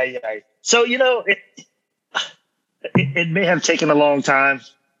 So it may have taken a long time,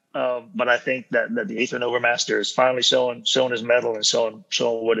 but I think that the Aethran Overmaster is finally showing his mettle and showing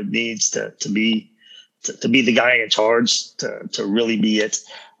what it needs to be the guy in charge to really be it.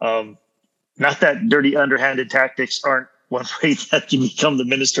 not that dirty underhanded tactics aren't one way that you become the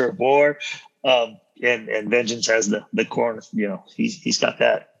Minister of War. And Vengeance has the corner, he's got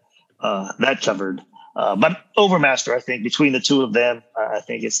that covered. But Overmaster, I think between the two of them, I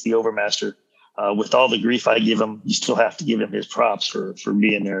think it's the Overmaster. With all the grief I give him, you still have to give him his props for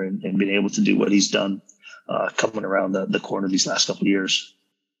being there and being able to do what he's done coming around the corner these last couple of years.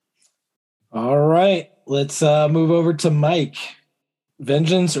 All right, let's move over to Mike.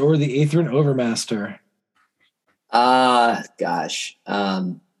 Vengeance or the Aethrin Overmaster? Gosh.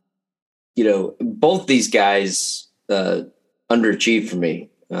 Both these guys underachieved for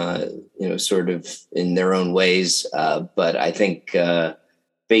me, sort of in their own ways. But I think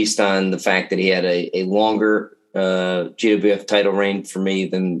based on the fact that he had a longer GWF title reign for me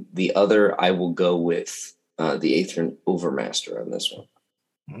than the other, I will go with the Aethrin Overmaster on this one.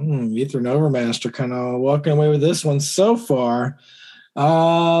 Aethrin Overmaster kind of walking away with this one so far.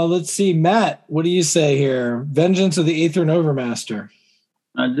 Let's see, Matt, what do you say here? Vengeance or the Aethrin Overmaster?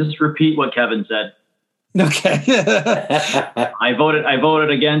 Just repeat what Kevin said. Okay. I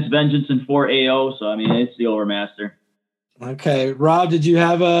voted against Vengeance and for AO, so I mean it's the Overmaster. Okay, Rob, did you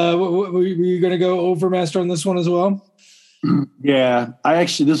have were you going to go Overmaster on this one as well? Yeah,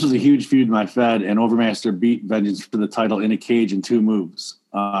 this was a huge feud in my Fed, and Overmaster beat Vengeance for the title in a cage in 2 moves.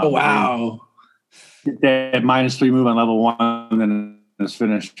 Oh wow! That -3 move on level 1, and then it's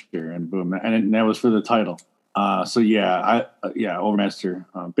finished here, and boom, and that was for the title. Overmaster,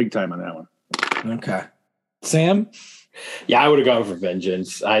 big time on that one. Okay, Sam. Yeah, I would have gone for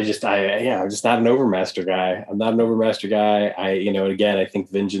Vengeance. I'm just not an Overmaster guy. I'm not an Overmaster guy. Again, I think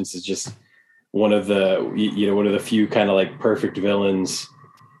Vengeance is just one of the few kind of like perfect villains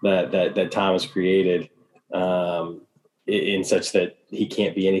that Tom has created, in such that he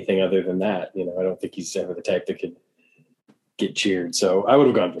can't be anything other than that. I don't think he's ever the type that could get cheered. So I would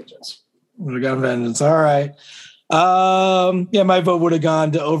have gone Vengeance. Would have gone Vengeance. All right. My vote would have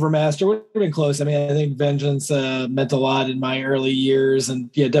gone to Overmaster. Would have been close. I mean, I think Vengeance meant a lot in my early years,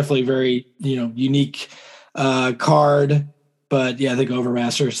 and definitely very unique card. But I think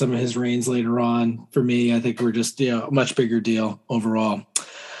Overmaster, some of his reigns later on for me, I think were just a much bigger deal overall.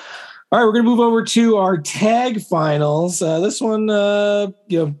 All right, we're going to move over to our tag finals. This one,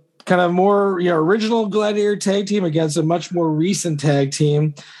 kind of more original Gladiator tag team against a much more recent tag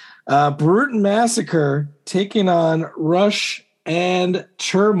team. Bruton Massacre taking on Rush and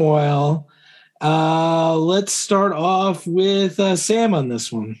Turmoil. Let's start off with Sam on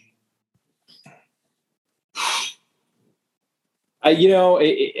this one.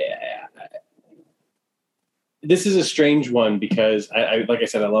 This is a strange one because I like I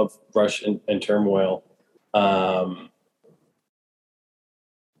said, I love Rush and Turmoil. Can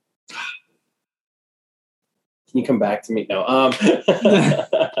you come back to me? No.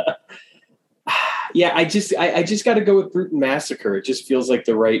 I just got to go with Bruton Massacre. It just feels like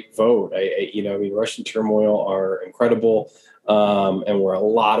the right vote. Rush and Turmoil are incredible, and were a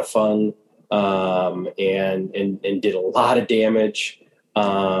lot of fun, and did a lot of damage.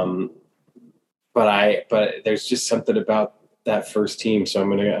 But there's just something about that first team, so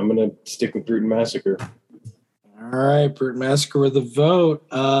I'm gonna stick with Bruton Massacre. All right, Bruton Massacre with the vote.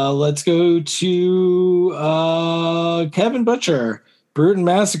 Let's go to Kevin Butcher. Bruton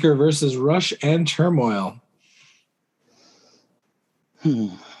Massacre versus Rush and Turmoil.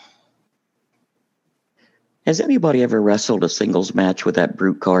 Has anybody ever wrestled a singles match with that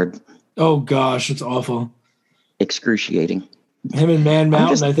Brute card? Oh gosh, it's awful. Excruciating. Him and Man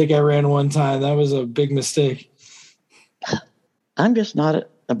Mountain, I think I ran one time. That was a big mistake. I'm just not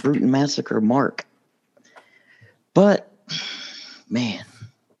a Bruton Massacre mark. But, man,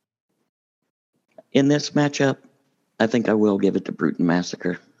 in this matchup, I think I will give it to Bruton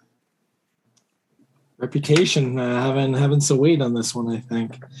Massacre. Reputation, having some weight on this one, I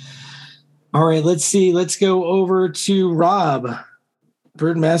think. All right, let's see. Let's go over to Rob.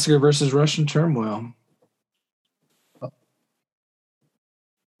 Bruton Massacre versus Rush and Turmoil.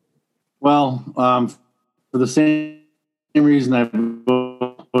 Well, for the same reason I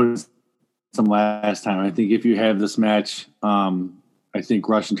voted some last time, I think if you have this match, I think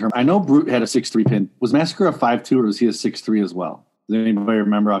Rush and Turmoil. I know Brute had a 6-3 pin. Was Massacre a 5-2 or was he a 6-3 as well? Does anybody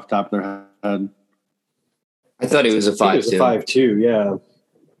remember off the top of their head? I thought he was a 5-2. He was a 5-2, yeah.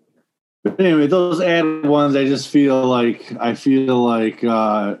 But anyway, those added ones, I feel like,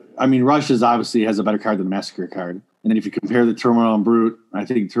 Rush is obviously has a better card than the Massacre card. And then if you compare the Turmoil and Brute, I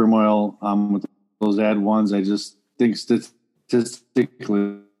think Turmoil with those add ones, I just think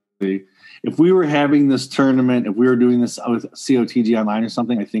statistically, if we were having this tournament, if we were doing this with COTG online or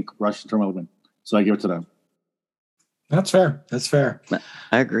something, I think Rush and Turmoil would win. So I give it to them. That's fair.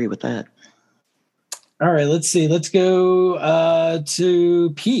 I agree with that. All right, let's see. Let's go to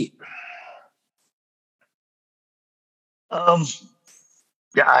Pete. Yeah,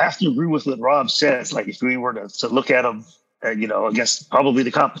 I have to agree with what Rob says. Like, if we were to look at them, against probably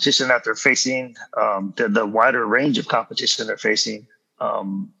the competition that they're facing, the wider range of competition they're facing,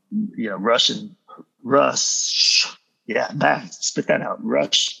 Rush, spit that out,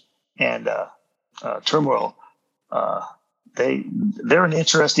 Rush and Turmoil. They're an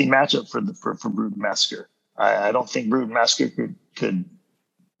interesting matchup for Brood Massacre. I don't think Brood Massacre could.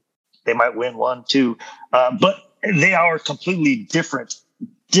 They might win 1-2, but they are completely different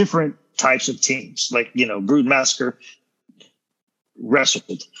types of teams. Like, Brood Massacre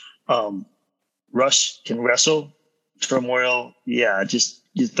wrestled. Rush can wrestle. Turmoil, just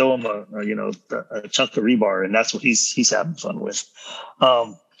throw him a chunk of rebar, and that's what he's having fun with.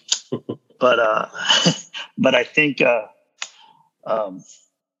 But I think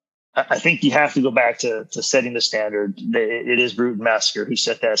I think you have to go back to setting the standard. It is Brood Massacre who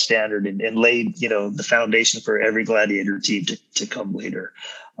set that standard and laid, the foundation for every Gladiator team to come later.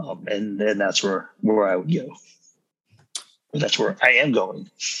 And that's where I would go. That's where I am going.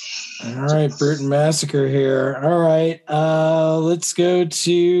 All right, Brood Massacre here. All right, let's go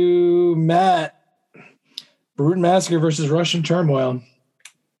to Matt. Brood Massacre versus Russian Turmoil.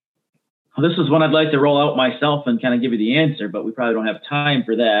 Well, this is one I'd like to roll out myself and kind of give you the answer, but we probably don't have time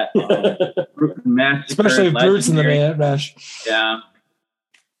for that. Brood Massacre, especially if Brood's in the match. Yeah.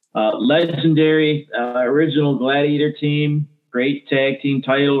 Legendary original Gladiator team, great tag team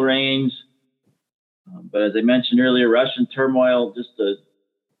title reigns. But as I mentioned earlier, Russian Turmoil, just a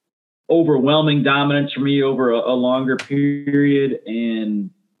overwhelming dominance for me over a longer period. And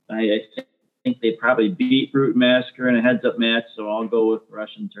I think they probably beat Brood Massacre in a heads-up match, so I'll go with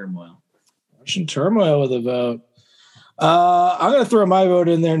Russian Turmoil. Russian Turmoil with a vote. I'm going to throw my vote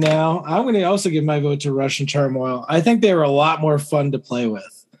in there now. I'm going to also give my vote to Russian Turmoil. I think they were a lot more fun to play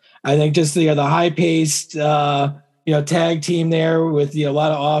with. I think just the high-paced tag team there with a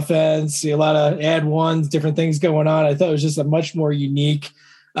lot of offense, a lot of add ones, different things going on. I thought it was just a much more unique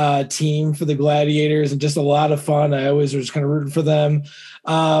team for the Gladiators and just a lot of fun. I always was kind of rooting for them.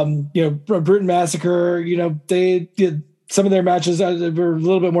 Brood Massacre, they did some of their matches were a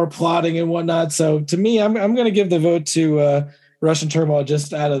little bit more plotting and whatnot. So to me, I'm going to give the vote to Russian Turmoil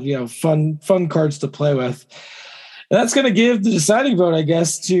just out of fun cards to play with. And that's going to give the deciding vote, I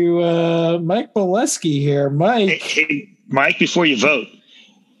guess, to Mike Molesky here. Mike. Hey, Mike, before you vote,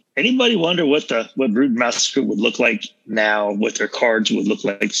 anybody wonder what Brood Massacre would look like now, what their cards would look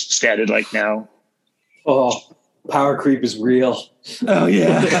like, statted like now? Oh, power creep is real. Oh,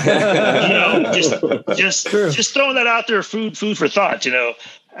 yeah. just throwing that out there, food for thought,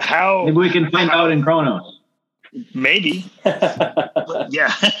 how. Maybe we can find out in Chronos. Maybe.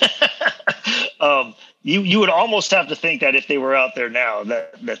 Yeah. You would almost have to think that if they were out there now,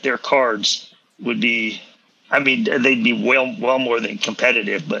 that their cards would be, they'd be well more than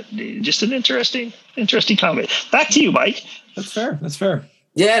competitive, but just an interesting comment. Back to you, Mike. That's fair.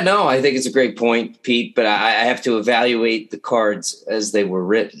 Yeah, no, I think it's a great point, Pete, but I have to evaluate the cards as they were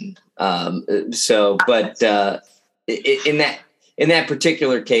written. In that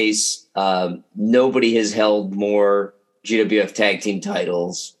particular case, nobody has held more GWF tag team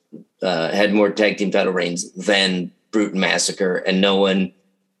titles, had more tag team title reigns than Brood Massacre, and no one,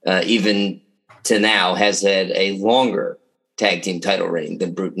 even to now, has had a longer tag team title reign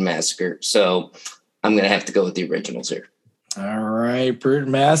than Brood Massacre. So I'm going to have to go with the originals here. All right, Brood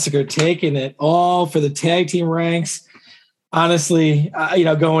Massacre taking it all for the tag team ranks. Honestly,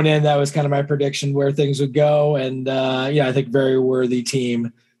 going in, that was kind of my prediction where things would go, and I think very worthy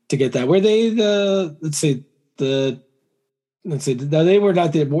team to get that. Were they they were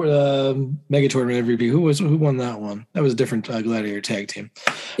not the Mega Tournament MVP. Who won that one? That was a different Gladiator tag team.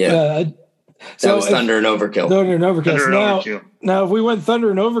 Yeah. That was Thunder and Overkill. Now, if we went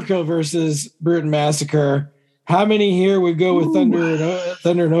Thunder and Overkill versus Brood Massacre, how many here would go with Thunder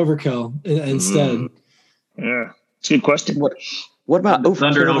and Overkill instead? Yeah, it's a good question. What about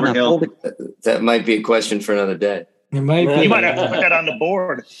Thunder and Overkill? That might be a question for another day. It might be. You might have to put that on the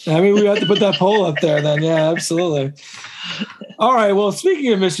board. We have to put that poll up there then. Yeah, absolutely. All right. Well,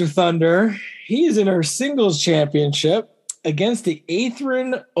 speaking of Mr. Thunder, he's in our singles championship against the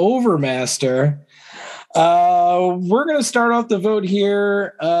Atherin Overmaster. We're going to start off the vote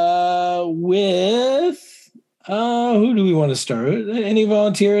here with who do we want to start? Any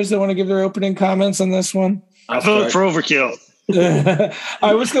volunteers that want to give their opening comments on this one? I'll vote for Overkill. All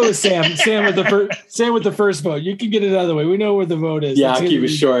right, let's go with Sam. Sam with the first vote. You can get it out of the way. We know where the vote is. Yeah, I'll keep it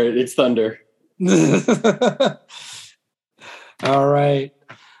short. It's Thunder. All right.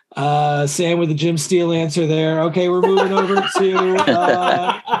 Sam with the Jim Steele answer there. Okay, we're moving over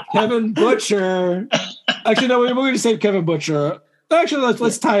to Kevin Butcher. Actually, no, we're going to save Kevin Butcher. Actually,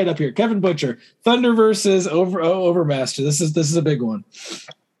 let's tie it up here. Kevin Butcher, Thunder versus Overmaster. This is a big one.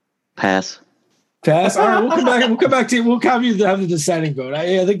 Pass. All right, we'll come back to you. We'll have you have the deciding vote.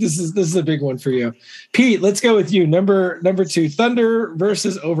 I think this is a big one for you, Pete. Let's go with you. Number 2, Thunder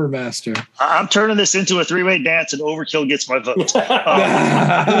versus Overmaster. I'm turning this into a 3-way dance, and Overkill gets my vote. We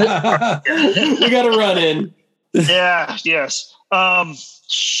got to run in. Yeah. Yes.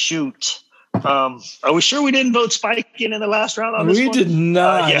 Shoot. Are we sure we didn't vote Spike in the last round on this one? We did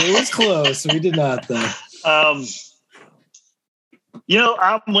not. Yeah. It was close. We did not, though. I'm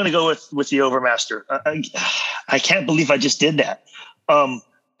going to go with the Overmaster. I can't believe I just did that.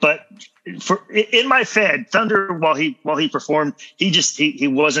 But in my Fed, Thunder, while he performed, he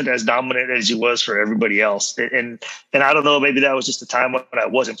wasn't as dominant as he was for everybody else. And I don't know, maybe that was just the time when I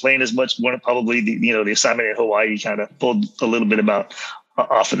wasn't playing as much. When probably the assignment in Hawaii kind of pulled a little bit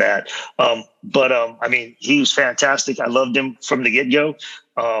off of that. I mean, he was fantastic. I loved him from the get-go.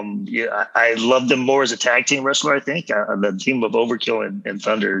 I loved them more as a tag team wrestler. I think the team of Overkill and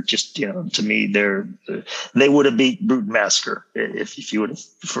Thunder, just to me, they would have beat Brute Massacre if you would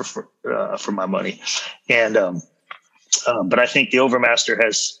have for my money. And but I think the Overmaster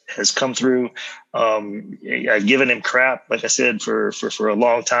has come through. I've given him crap, like I said, for a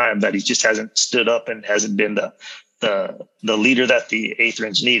long time, that he just hasn't stood up and hasn't been the leader that the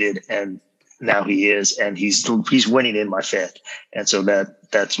Aetherans needed, and now he is, and he's winning in my Fed, and so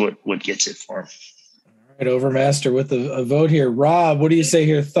that's what gets it for him. All right, Overmaster with a vote here. Rob, what do you say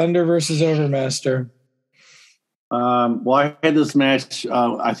here? Thunder versus Overmaster. Well, I had this match.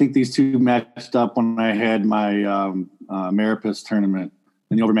 I think these two matched up when I had my Maripus tournament,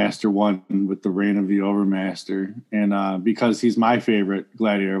 and the Overmaster won with the reign of the Overmaster, and because he's my favorite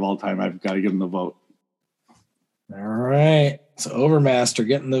gladiator of all time, I've got to give him the vote. All right. So Overmaster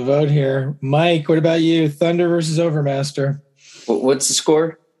getting the vote here. Mike, what about you? Thunder versus Overmaster. What's the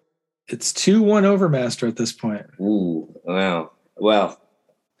score? It's 2-1 Overmaster at this point. Ooh, wow. Well,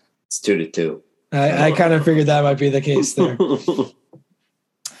 it's 2-2. I kind of figured that might be the case there.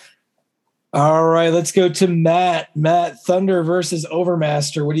 All right, let's go to Matt. Matt, Thunder versus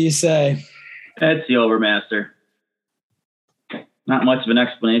Overmaster. What do you say? That's the Overmaster. Not much of an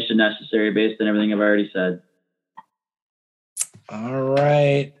explanation necessary based on everything I've already said. All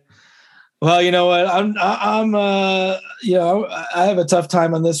right. Well, you know what? I'm I have a tough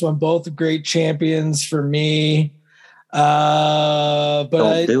time on this one. Both great champions for me. But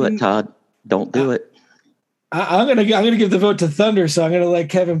Don't do it, Todd. Don't do it. I'm gonna give the vote to Thunder, so I'm gonna let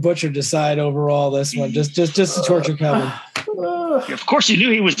Kevin Butcher decide overall this one, just to torture Kevin. Of course, you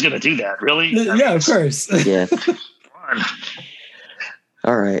knew he was gonna do that. Really? Of course. Yeah.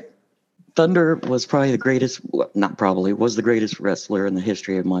 All right. Thunder was probably was the greatest wrestler in the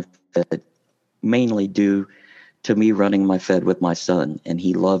history of my Fed, mainly due to me running my Fed with my son, and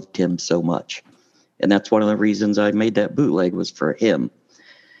he loved him so much. And that's one of the reasons I made that bootleg, was for him.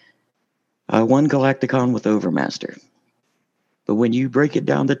 I won Galacticon with Overmaster. But when you break it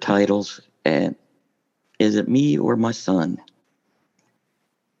down to titles, and is it me or my son?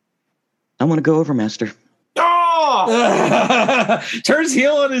 I'm going to go Overmaster. Turns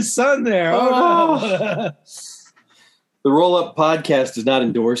heel on his son there. Oh. The Roll Up podcast does not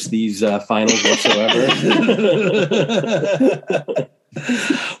endorse these finals whatsoever.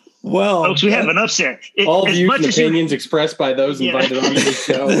 Well, folks, we have an upset. All views and opinions expressed by those invited on this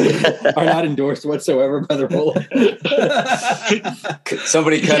show are not endorsed whatsoever by the Roll Up.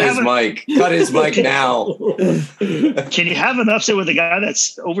 Somebody cut his mic. Cut his mic now. Can you have an upset with a guy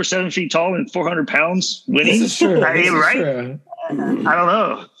that's over 7 feet tall and 400 pounds winning? This is true. Right? True. I don't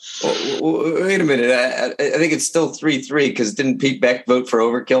know. Wait a minute. I think it's still 3-3 because didn't Pete Beck vote for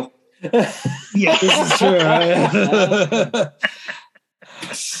Overkill? Yeah, this is true. Right?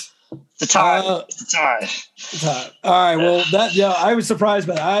 It's a tie. All right. Well, I was surprised,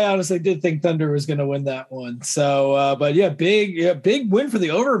 but I honestly did think Thunder was going to win that one. So, but big win for the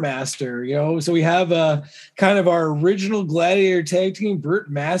Overmaster. So we have kind of our original Gladiator tag team, Brute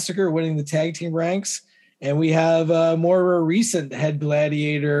Massacre, winning the tag team ranks, and we have more of a recent head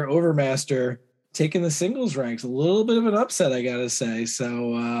Gladiator, Overmaster, taking the singles ranks. A little bit of an upset, I gotta say.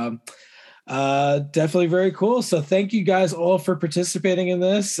 So. Definitely very cool. So thank you guys all for participating in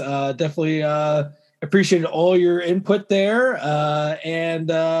this. Definitely appreciated all your input there. And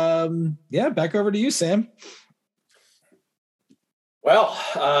back over to you, Sam. Well,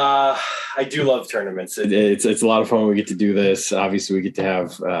 I do love tournaments. It's a lot of fun. We get to do this. Obviously, we get to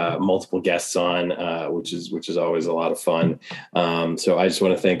have multiple guests on, which is always a lot of fun. So I just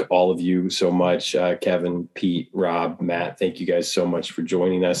want to thank all of you so much, Kevin, Pete, Rob, Matt. Thank you guys so much for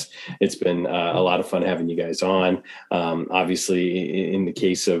joining us. It's been a lot of fun having you guys on. Obviously, in the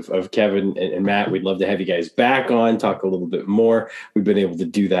case of Kevin and Matt, we'd love to have you guys back on, talk a little bit more. We've been able to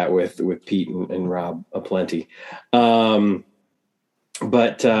do that with Pete and Rob aplenty.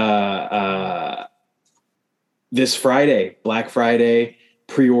 But this Friday, Black Friday,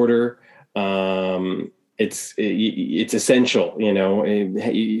 pre-order, it's essential. You know,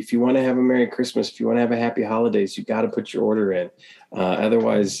 if you want to have a Merry Christmas, if you want to have a Happy Holidays, you got to put your order in.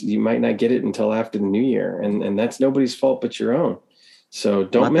 Otherwise, you might not get it until after the New Year, and that's nobody's fault but your own. So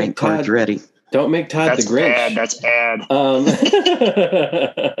don't make Todd ready. Don't make Todd the Grinch. That's bad.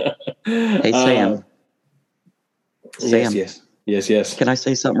 Hey, Sam. Sam. Yes. Can I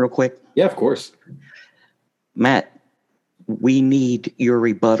say something real quick? Yeah, of course. Matt, we need your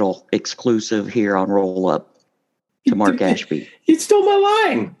rebuttal exclusive here on Roll Up to Mark Ashby. You stole my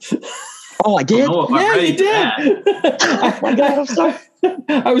line. Oh, I did? Yeah, you did. Oh my God, I'm sorry.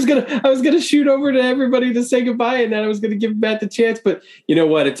 I was gonna shoot over to everybody to say goodbye, and then I was gonna give Matt the chance. But you know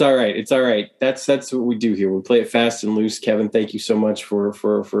what? It's all right. It's all right. That's what we do here. We play it fast and loose. Kevin, thank you so much for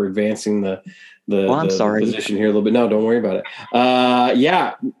advancing the position here a little bit. No, don't worry about it.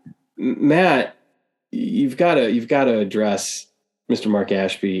 Yeah, Matt, you've got to address Mr. Mark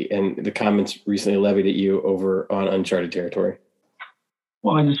Ashby and the comments recently levied at you over on Uncharted Territory.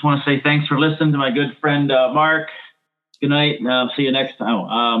 Well, I just want to say thanks for listening to my good friend Mark. Good night, and I'll see you next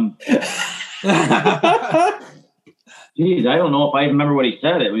time. Geez, I don't know if I remember what he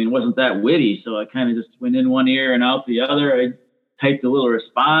said. I mean, it wasn't that witty, so I kind of just went in one ear and out the other. I typed a little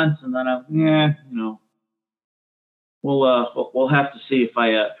response, and then we'll have to see if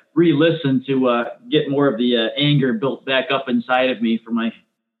I re-listen to get more of the anger built back up inside of me for my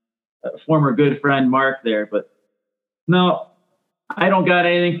former good friend Mark there. But no, I don't got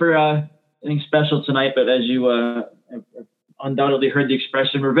anything for anything special tonight. But as you undoubtedly heard the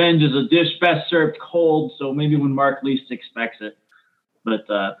expression, revenge is a dish best served cold. So maybe when Mark least expects it. But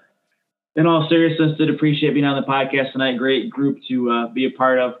in all seriousness, did appreciate being on the podcast tonight. Great group to be a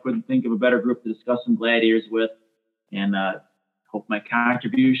part of. Couldn't think of a better group to discuss some Gladiators with. And hope my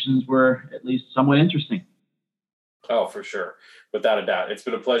contributions were at least somewhat interesting. Oh, for sure. Without a doubt. It's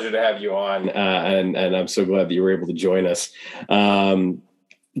been a pleasure to have you on. And I'm so glad that you were able to join us. Kevin,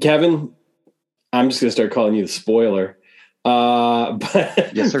 I'm just going to start calling you the spoiler.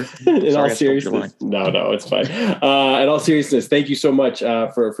 But yes, sir. In all seriousness, no, it's fine. In all seriousness, thank you so much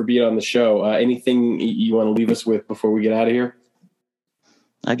for being on the show. Anything you want to leave us with before we get out of here?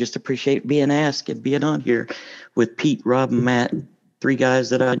 I just appreciate being asked and being on here with Pete, Rob, and Matt, three guys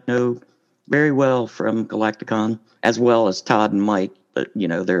that I know very well from Galacticon, as well as Todd and Mike. But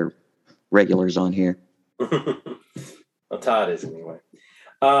they're regulars on here. Well, Todd is anyway.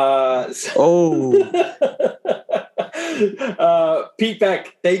 Pete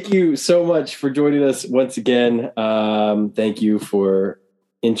Beck, thank you so much for joining us once again. Thank you for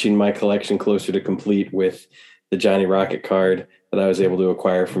inching my collection closer to complete with the Johnny Rocket card that I was able to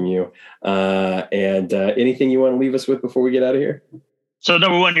acquire from you. And anything you want to leave us with before we get out of here? So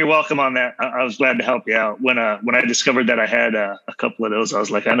number one, you're welcome on that. I was glad to help you out. When I discovered that I had a couple of those, I was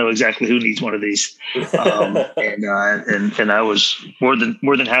like, I know exactly who needs one of these. And I was more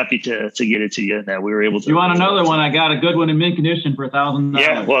than happy to get it to you. That we were able to. You want another one? I got a good one in mint condition for $1,000.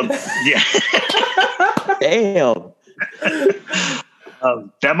 Yeah, well, yeah. Damn.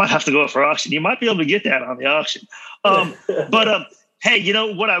 That might have to go up for auction. You might be able to get that on the auction. But hey,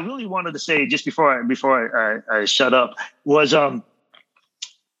 what I really wanted to say just before I shut up was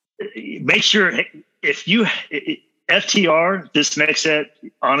make sure if you FTR this next set,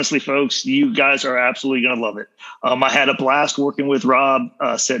 honestly, folks, you guys are absolutely going to love it. I had a blast working with Rob,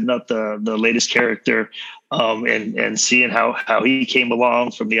 setting up the latest character, and seeing how he came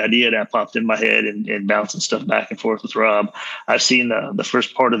along from the idea that popped in my head and bouncing stuff back and forth with Rob. I've seen the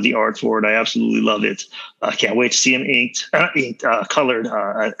first part of the art for it. I absolutely love it. I can't wait to see him colored.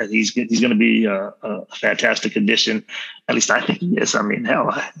 He's going to be a fantastic addition. At least I think he is. I mean,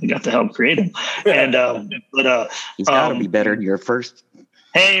 hell, I got to help create him. And he's got to be better than your first.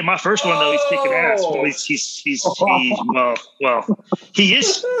 Hey, my first one though, he's kicking ass. Well, he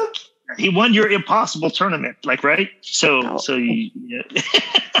is. He won your impossible tournament, right? So you.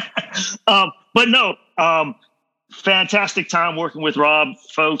 But no, fantastic time working with Rob,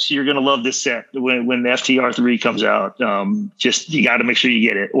 folks. You're gonna love this set when FTR 3 comes out. Just you got to make sure you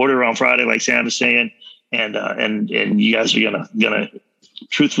get it. Order on Friday, like Sam is saying. and you guys are gonna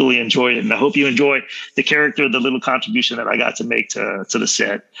truthfully enjoy it. And I hope you enjoy the character, the little contribution that I got to make to the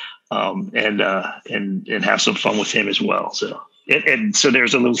set, and have some fun with him as well. So. And so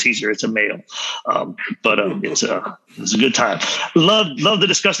there's a little teaser. It's a male, but it's a good time. Love the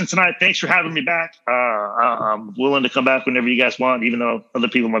discussion tonight. Thanks for having me back. I'm willing to come back whenever you guys want, even though other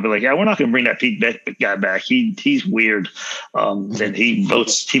people might be like, "Yeah, we're not going to bring that Pete Beck guy back. He's weird, and he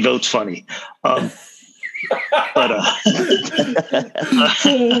votes funny." But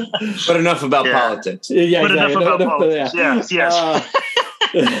enough about politics. Yeah, but exactly. enough about politics. Yes.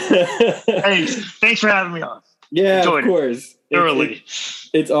 Hey, thanks for having me on. Yeah, Enjoyed of course. Thoroughly.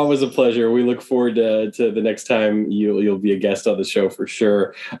 It's always a pleasure. We look forward to the next time you'll be a guest on the show for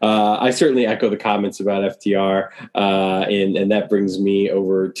sure. I certainly echo the comments about FTR, and that brings me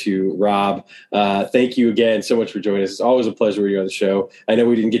over to Rob. Thank you again so much for joining us. It's always a pleasure when you're on the show. I know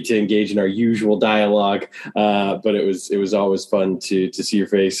we didn't get to engage in our usual dialogue, but it was always fun to see your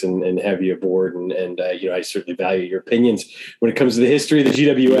face and have you aboard. And I certainly value your opinions when it comes to the history of the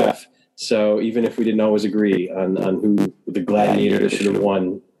GWF. So even if we didn't always agree on who the gladiator that should have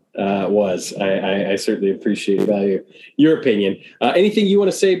won was, I certainly appreciate and value your opinion. Anything you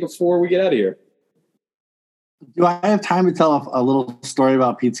want to say before we get out of here? Do I have time to tell a little story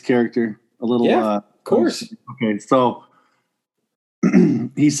about Pete's character? A little, yeah, of course. Okay, so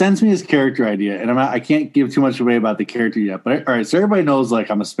he sends me his character idea, and I can't give too much away about the character yet. But all right, so everybody knows like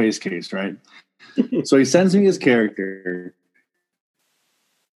I'm a space case, right? So he sends me his character.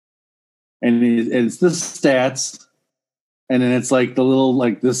 And it's the stats, and then it's like the little,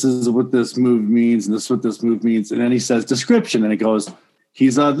 like, this is what this move means, and this is what this move means. And then he says description, and it goes,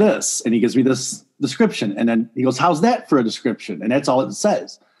 he's this, and he gives me this description. And then he goes, how's that for a description? And that's all it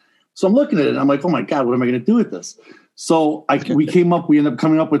says. So I'm looking at it, and I'm like, oh my God, what am I going to do with this? So we ended up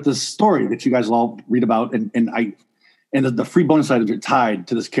coming up with this story that you guys will all read about, and the free bonus items are tied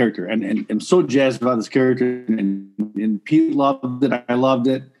to this character. And I'm so jazzed about this character, and Pete loved it. I loved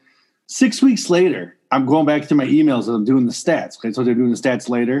it. 6 weeks later, I'm going back to my emails and I'm doing the stats. Okay, so they're doing the stats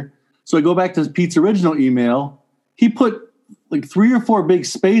later. So I go back to Pete's original email. He put like 3 or 4 big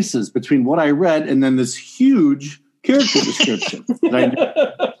spaces between what I read and then this huge character description.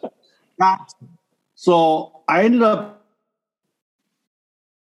 So I ended up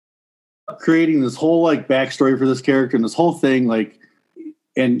creating this whole like backstory for this character and this whole thing, like,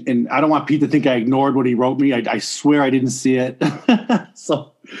 and I don't want Pete to think I ignored what he wrote me. I swear I didn't see it.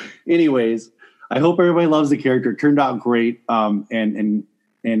 So anyways, I hope everybody loves the character. It turned out great. And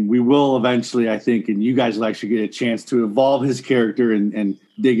we will eventually, I think, and you guys will actually get a chance to evolve his character and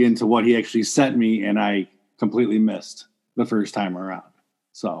dig into what he actually sent me. And I completely missed the first time around.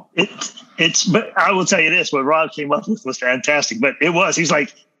 So but I will tell you this, what Rob came up with was fantastic, but he's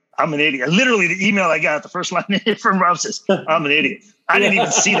like, I'm an idiot. Literally the email I got, the first line from Rob says, I'm an idiot. I didn't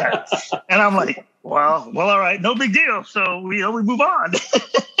even see that. And I'm like, well, all right, no big deal. So we move on.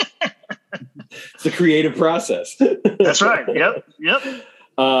 It's a creative process. That's right. Yep.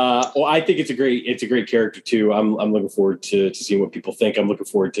 Well, I think it's a great character too. I'm looking forward to seeing what people think. I'm looking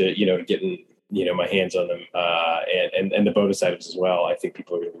forward to, getting, my hands on them, and the bonus items as well. I think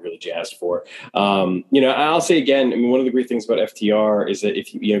people are going to be really jazzed for. I'll say again, I mean, one of the great things about FTR is that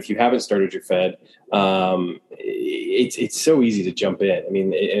if you haven't started your Fed, it's so easy to jump in. I mean,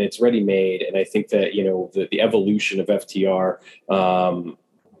 and it's ready made. And I think that, the evolution of FTR,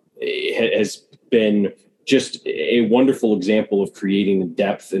 has been just a wonderful example of creating the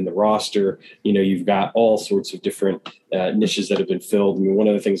depth in the roster. You've got all sorts of different niches that have been filled. I mean, one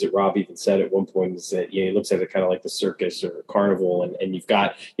of the things that Rob even said at one point is that, he looks at it kind of like the circus or carnival, and you've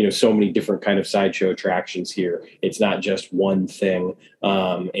got, so many different kind of sideshow attractions here. It's not just one thing.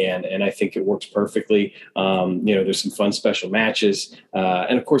 And I think it works perfectly. There's some fun special matches.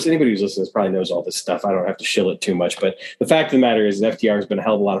 And of course, anybody who's listening probably knows all this stuff. I don't have to shill it too much, but the fact of the matter is that FTR has been a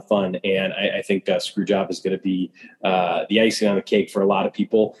hell of a lot of fun. And I think Screwjob is going to be the icing on the cake for a lot of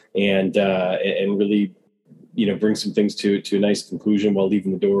people, and really, bring some things to a nice conclusion while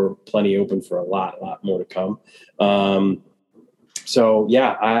leaving the door plenty open for a lot more to come. So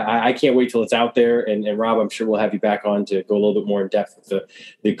yeah, I can't wait till it's out there. And Rob, I'm sure we'll have you back on to go a little bit more in depth with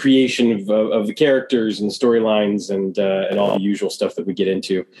the creation of the characters and storylines and all the usual stuff that we get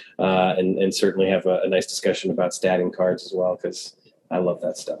into, and certainly have a nice discussion about statting cards as well, because I love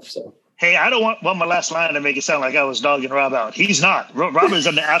that stuff. So. Hey, I don't want my last line to make it sound like I was dogging Rob out. He's not. Rob is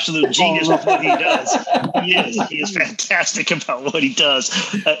an absolute genius with what he does. He is fantastic about what he does.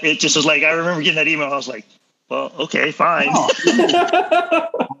 It just was like, I remember getting that email. I was like, well, okay, fine.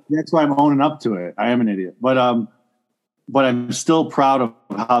 That's why I'm owning up to it. I am an idiot. But but I'm still proud of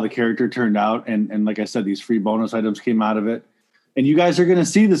how the character turned out. And like I said, these free bonus items came out of it. And you guys are going to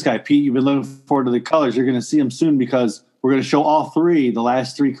see this guy, Pete. You've been looking forward to the colors. You're going to see him soon because we're going to show the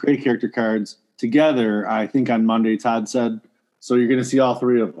last three create character cards together, I think on Monday, Todd said. So you're going to see all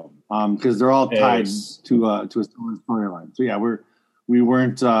three of them because they're all tied to a storyline. So yeah, we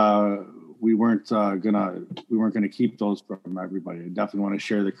weren't gonna keep those from everybody. I definitely want to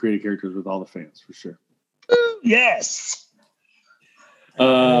share the creative characters with all the fans for sure. Yes.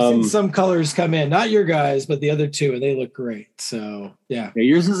 I've seen some colors come in, not your guys, but the other two, and they look great. So yeah,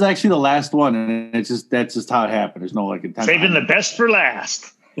 yours is actually the last one, and that's just how it happened. There's no like intent. Saving the best for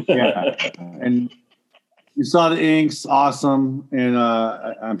last. Yeah, and you saw the inks, awesome, and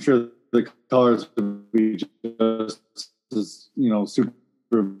I'm sure the colors will be just as super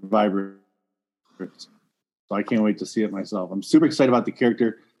vibrant. So I can't wait to see it myself. I'm super excited about the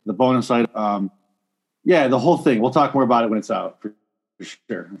character, the bonus side. Yeah, the whole thing. We'll talk more about it when it's out for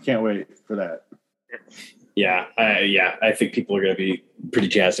sure. I can't wait for that. Yeah, I think people are going to be pretty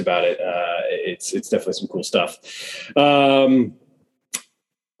jazzed about it. It's definitely some cool stuff.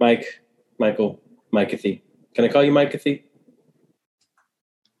 Michael, Micathy. Can I call you Micathy?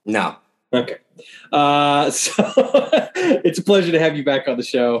 No. Okay. So it's a pleasure to have you back on the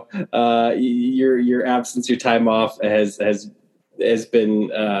show. Your absence, your time off has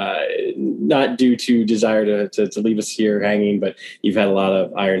been not due to desire to leave us here hanging, but you've had a lot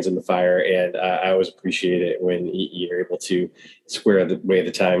of irons in the fire, and I always appreciate it when you're able to square away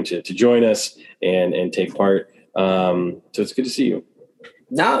the time to join us and take part. So it's good to see you.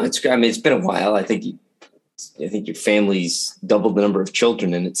 No, it's been a while. I think your family's doubled the number of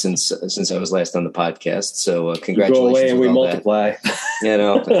children in it since I was last on the podcast. So congratulations! You go away and we multiply.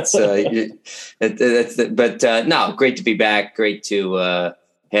 No, great to be back. Great to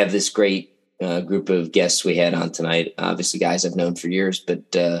have this great group of guests we had on tonight. Obviously, guys I've known for years,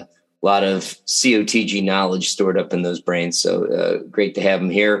 but a lot of COTG knowledge stored up in those brains. So great to have them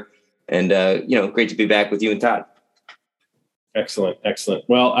here, and great to be back with you and Todd. Excellent.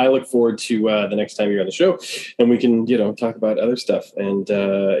 Well, I look forward to the next time you're on the show, and we can, talk about other stuff and,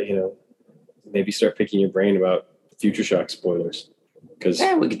 maybe start picking your brain about Future Shock spoilers. Because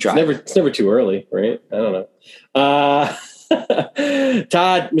we could try. It's never too early, right? I don't know.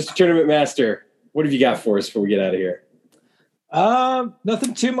 Todd, Mr. Tournament Master, what have you got for us before we get out of here?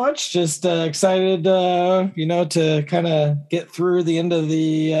 Nothing too much. Just excited, to kind of get through the end of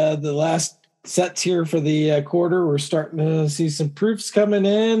the last sets here for the quarter. We're starting to see some proofs coming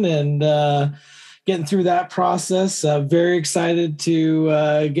in and getting through that process. Very excited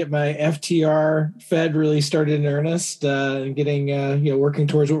to get my FTR Fed really started in earnest and getting working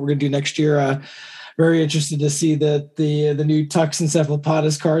towards what we're going to do next year. Very interested to see the new Tux and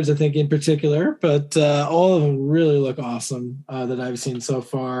Cephalopods cards, I think in particular, but all of them really look awesome that I've seen so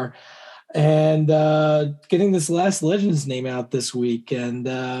far. And getting this last Legends name out this week, and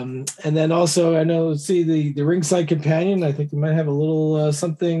then also I know the Ringside Companion. I think we might have a little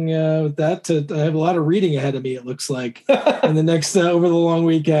something with that. I have a lot of reading ahead of me. It looks like in the next over the long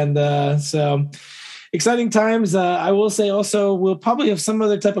weekend. So exciting times. I will say also we'll probably have some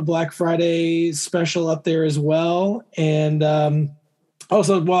other type of Black Friday special up there as well. And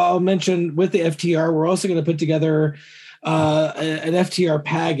also, I'll mention with the FTR, we're also going to put together an FTR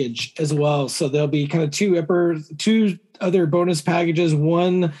package as well. So there'll be kind of two other bonus packages.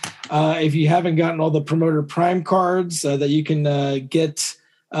 One, if you haven't gotten all the Promoter Prime cards, that you can get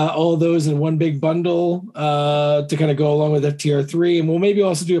all of those in one big bundle to kind of go along with FTR 3. And we'll maybe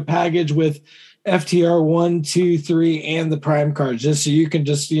also do a package with FTR 1, 2, 3, and the Prime cards, just so you can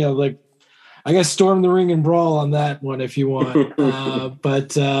just, I guess storm the ring and brawl on that one if you want. So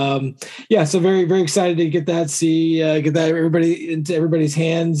very, very excited to get that, get that into everybody's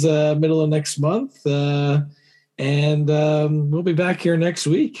hands middle of next month. And we'll be back here next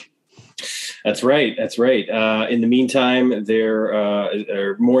week. That's right. In the meantime, there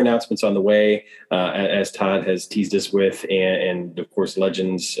are more announcements on the way, as Todd has teased us with. And of course,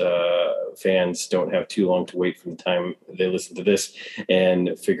 Legends fans don't have too long to wait from the time they listen to this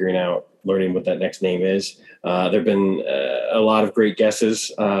and learning what that next name is. There have been a lot of great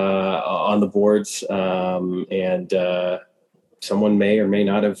guesses on the boards, and someone may or may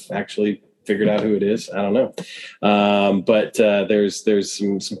not have actually figured out who it is. I don't know. But there's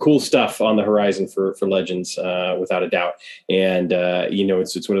some cool stuff on the horizon for Legends, without a doubt. And,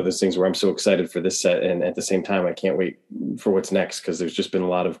 it's one of those things where I'm so excited for this set. And at the same time, I can't wait for what's next, because there's just been a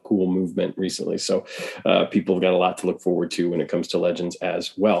lot of cool movement recently. So people have got a lot to look forward to when it comes to Legends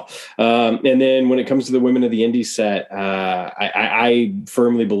as well. And then when it comes to the Women of the Indies set, I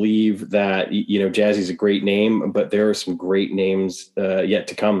firmly believe that, Jazzy's a great name, but there are some great names yet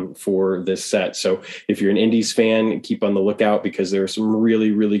to come for this set. So if you're an Indies fan, keep on the lookout, because there are some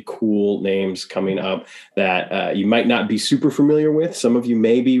really, really cool names coming up that you might not be super familiar with. Some of you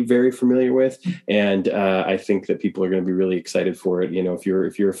may be very familiar with. And I think that people are going to be really excited for it. If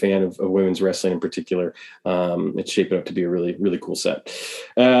you're a fan of women's wrestling in particular, it's shaping up to be a really, really cool set.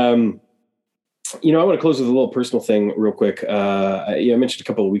 I want to close with a little personal thing real quick. I mentioned a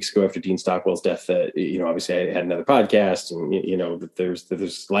couple of weeks ago after Dean Stockwell's death that, obviously I had another podcast, and, that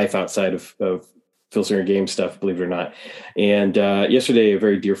there's life outside of Phil Singer Games stuff, believe it or not. And yesterday, a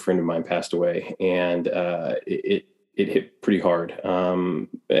very dear friend of mine passed away, and it hit pretty hard.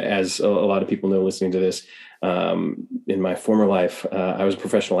 As a lot of people know listening to this, in my former life, I was a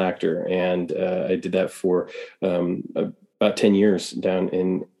professional actor, and I did that for about 10 years down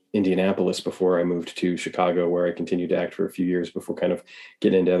in Indianapolis before I moved to Chicago, where I continued to act for a few years before kind of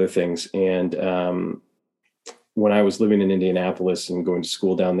getting into other things. And when I was living in Indianapolis and going to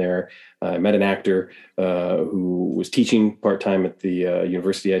school down there, I met an actor who was teaching part-time at the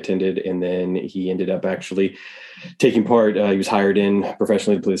university I attended. And then he ended up actually taking part. He was hired in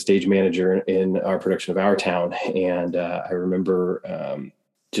professionally to play the stage manager in our production of Our Town. And I remember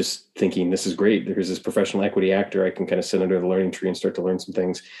just thinking, this is great. There's this professional equity actor. I can kind of sit under the learning tree and start to learn some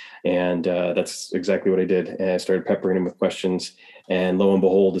things. And that's exactly what I did. And I started peppering him with questions. And lo and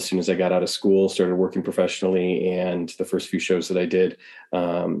behold, as soon as I got out of school, started working professionally. And the first few shows that I did,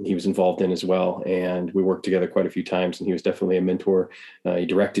 he was involved in as well. And we worked together quite a few times. And he was definitely a mentor. He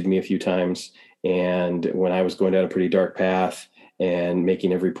directed me a few times. And when I was going down a pretty dark path and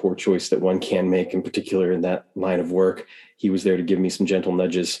making every poor choice that one can make, in particular in that line of work, he was there to give me some gentle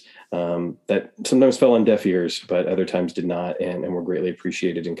nudges that sometimes fell on deaf ears, but other times did not, and were greatly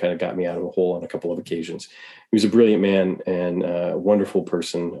appreciated, and kind of got me out of a hole on a couple of occasions. He was a brilliant man and a wonderful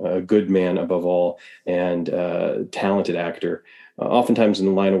person, a good man above all, and a talented actor. Oftentimes in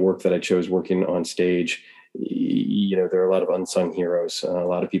the line of work that I chose, working on stage, there are a lot of unsung heroes. A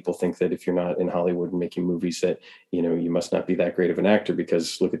lot of people think that if you're not in Hollywood and making movies that, you must not be that great of an actor,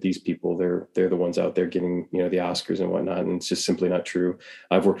 because look at these people. They're the ones out there getting, the Oscars and whatnot. And it's just simply not true.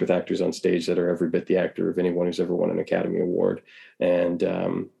 I've worked with actors on stage that are every bit the actor of anyone who's ever won an Academy Award. And,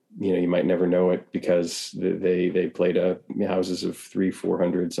 you might never know it because they played houses of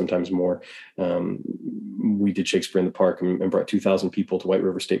 300-400, sometimes more. We did Shakespeare in the Park and brought 2,000 people to White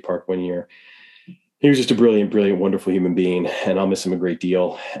River State Park one year. He was just a brilliant, brilliant, wonderful human being, and I'll miss him a great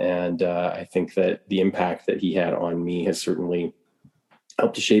deal. And I think that the impact that he had on me has certainly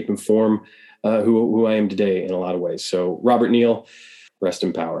helped to shape and form who I am today in a lot of ways. So Robert Neal, rest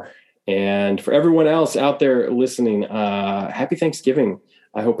in power. And for everyone else out there listening, happy Thanksgiving.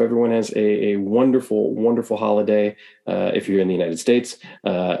 I hope everyone has a wonderful, wonderful holiday. If you're in the United States,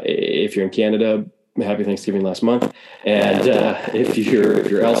 if you're in Canada, happy Thanksgiving last month. And if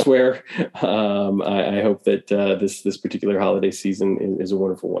you're elsewhere, I hope that this particular holiday season is a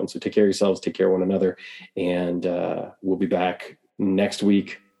wonderful one. So take care of yourselves, take care of one another, and we'll be back next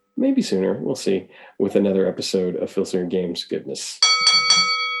week, maybe sooner, we'll see, with another episode of Phil Singer Games goodness.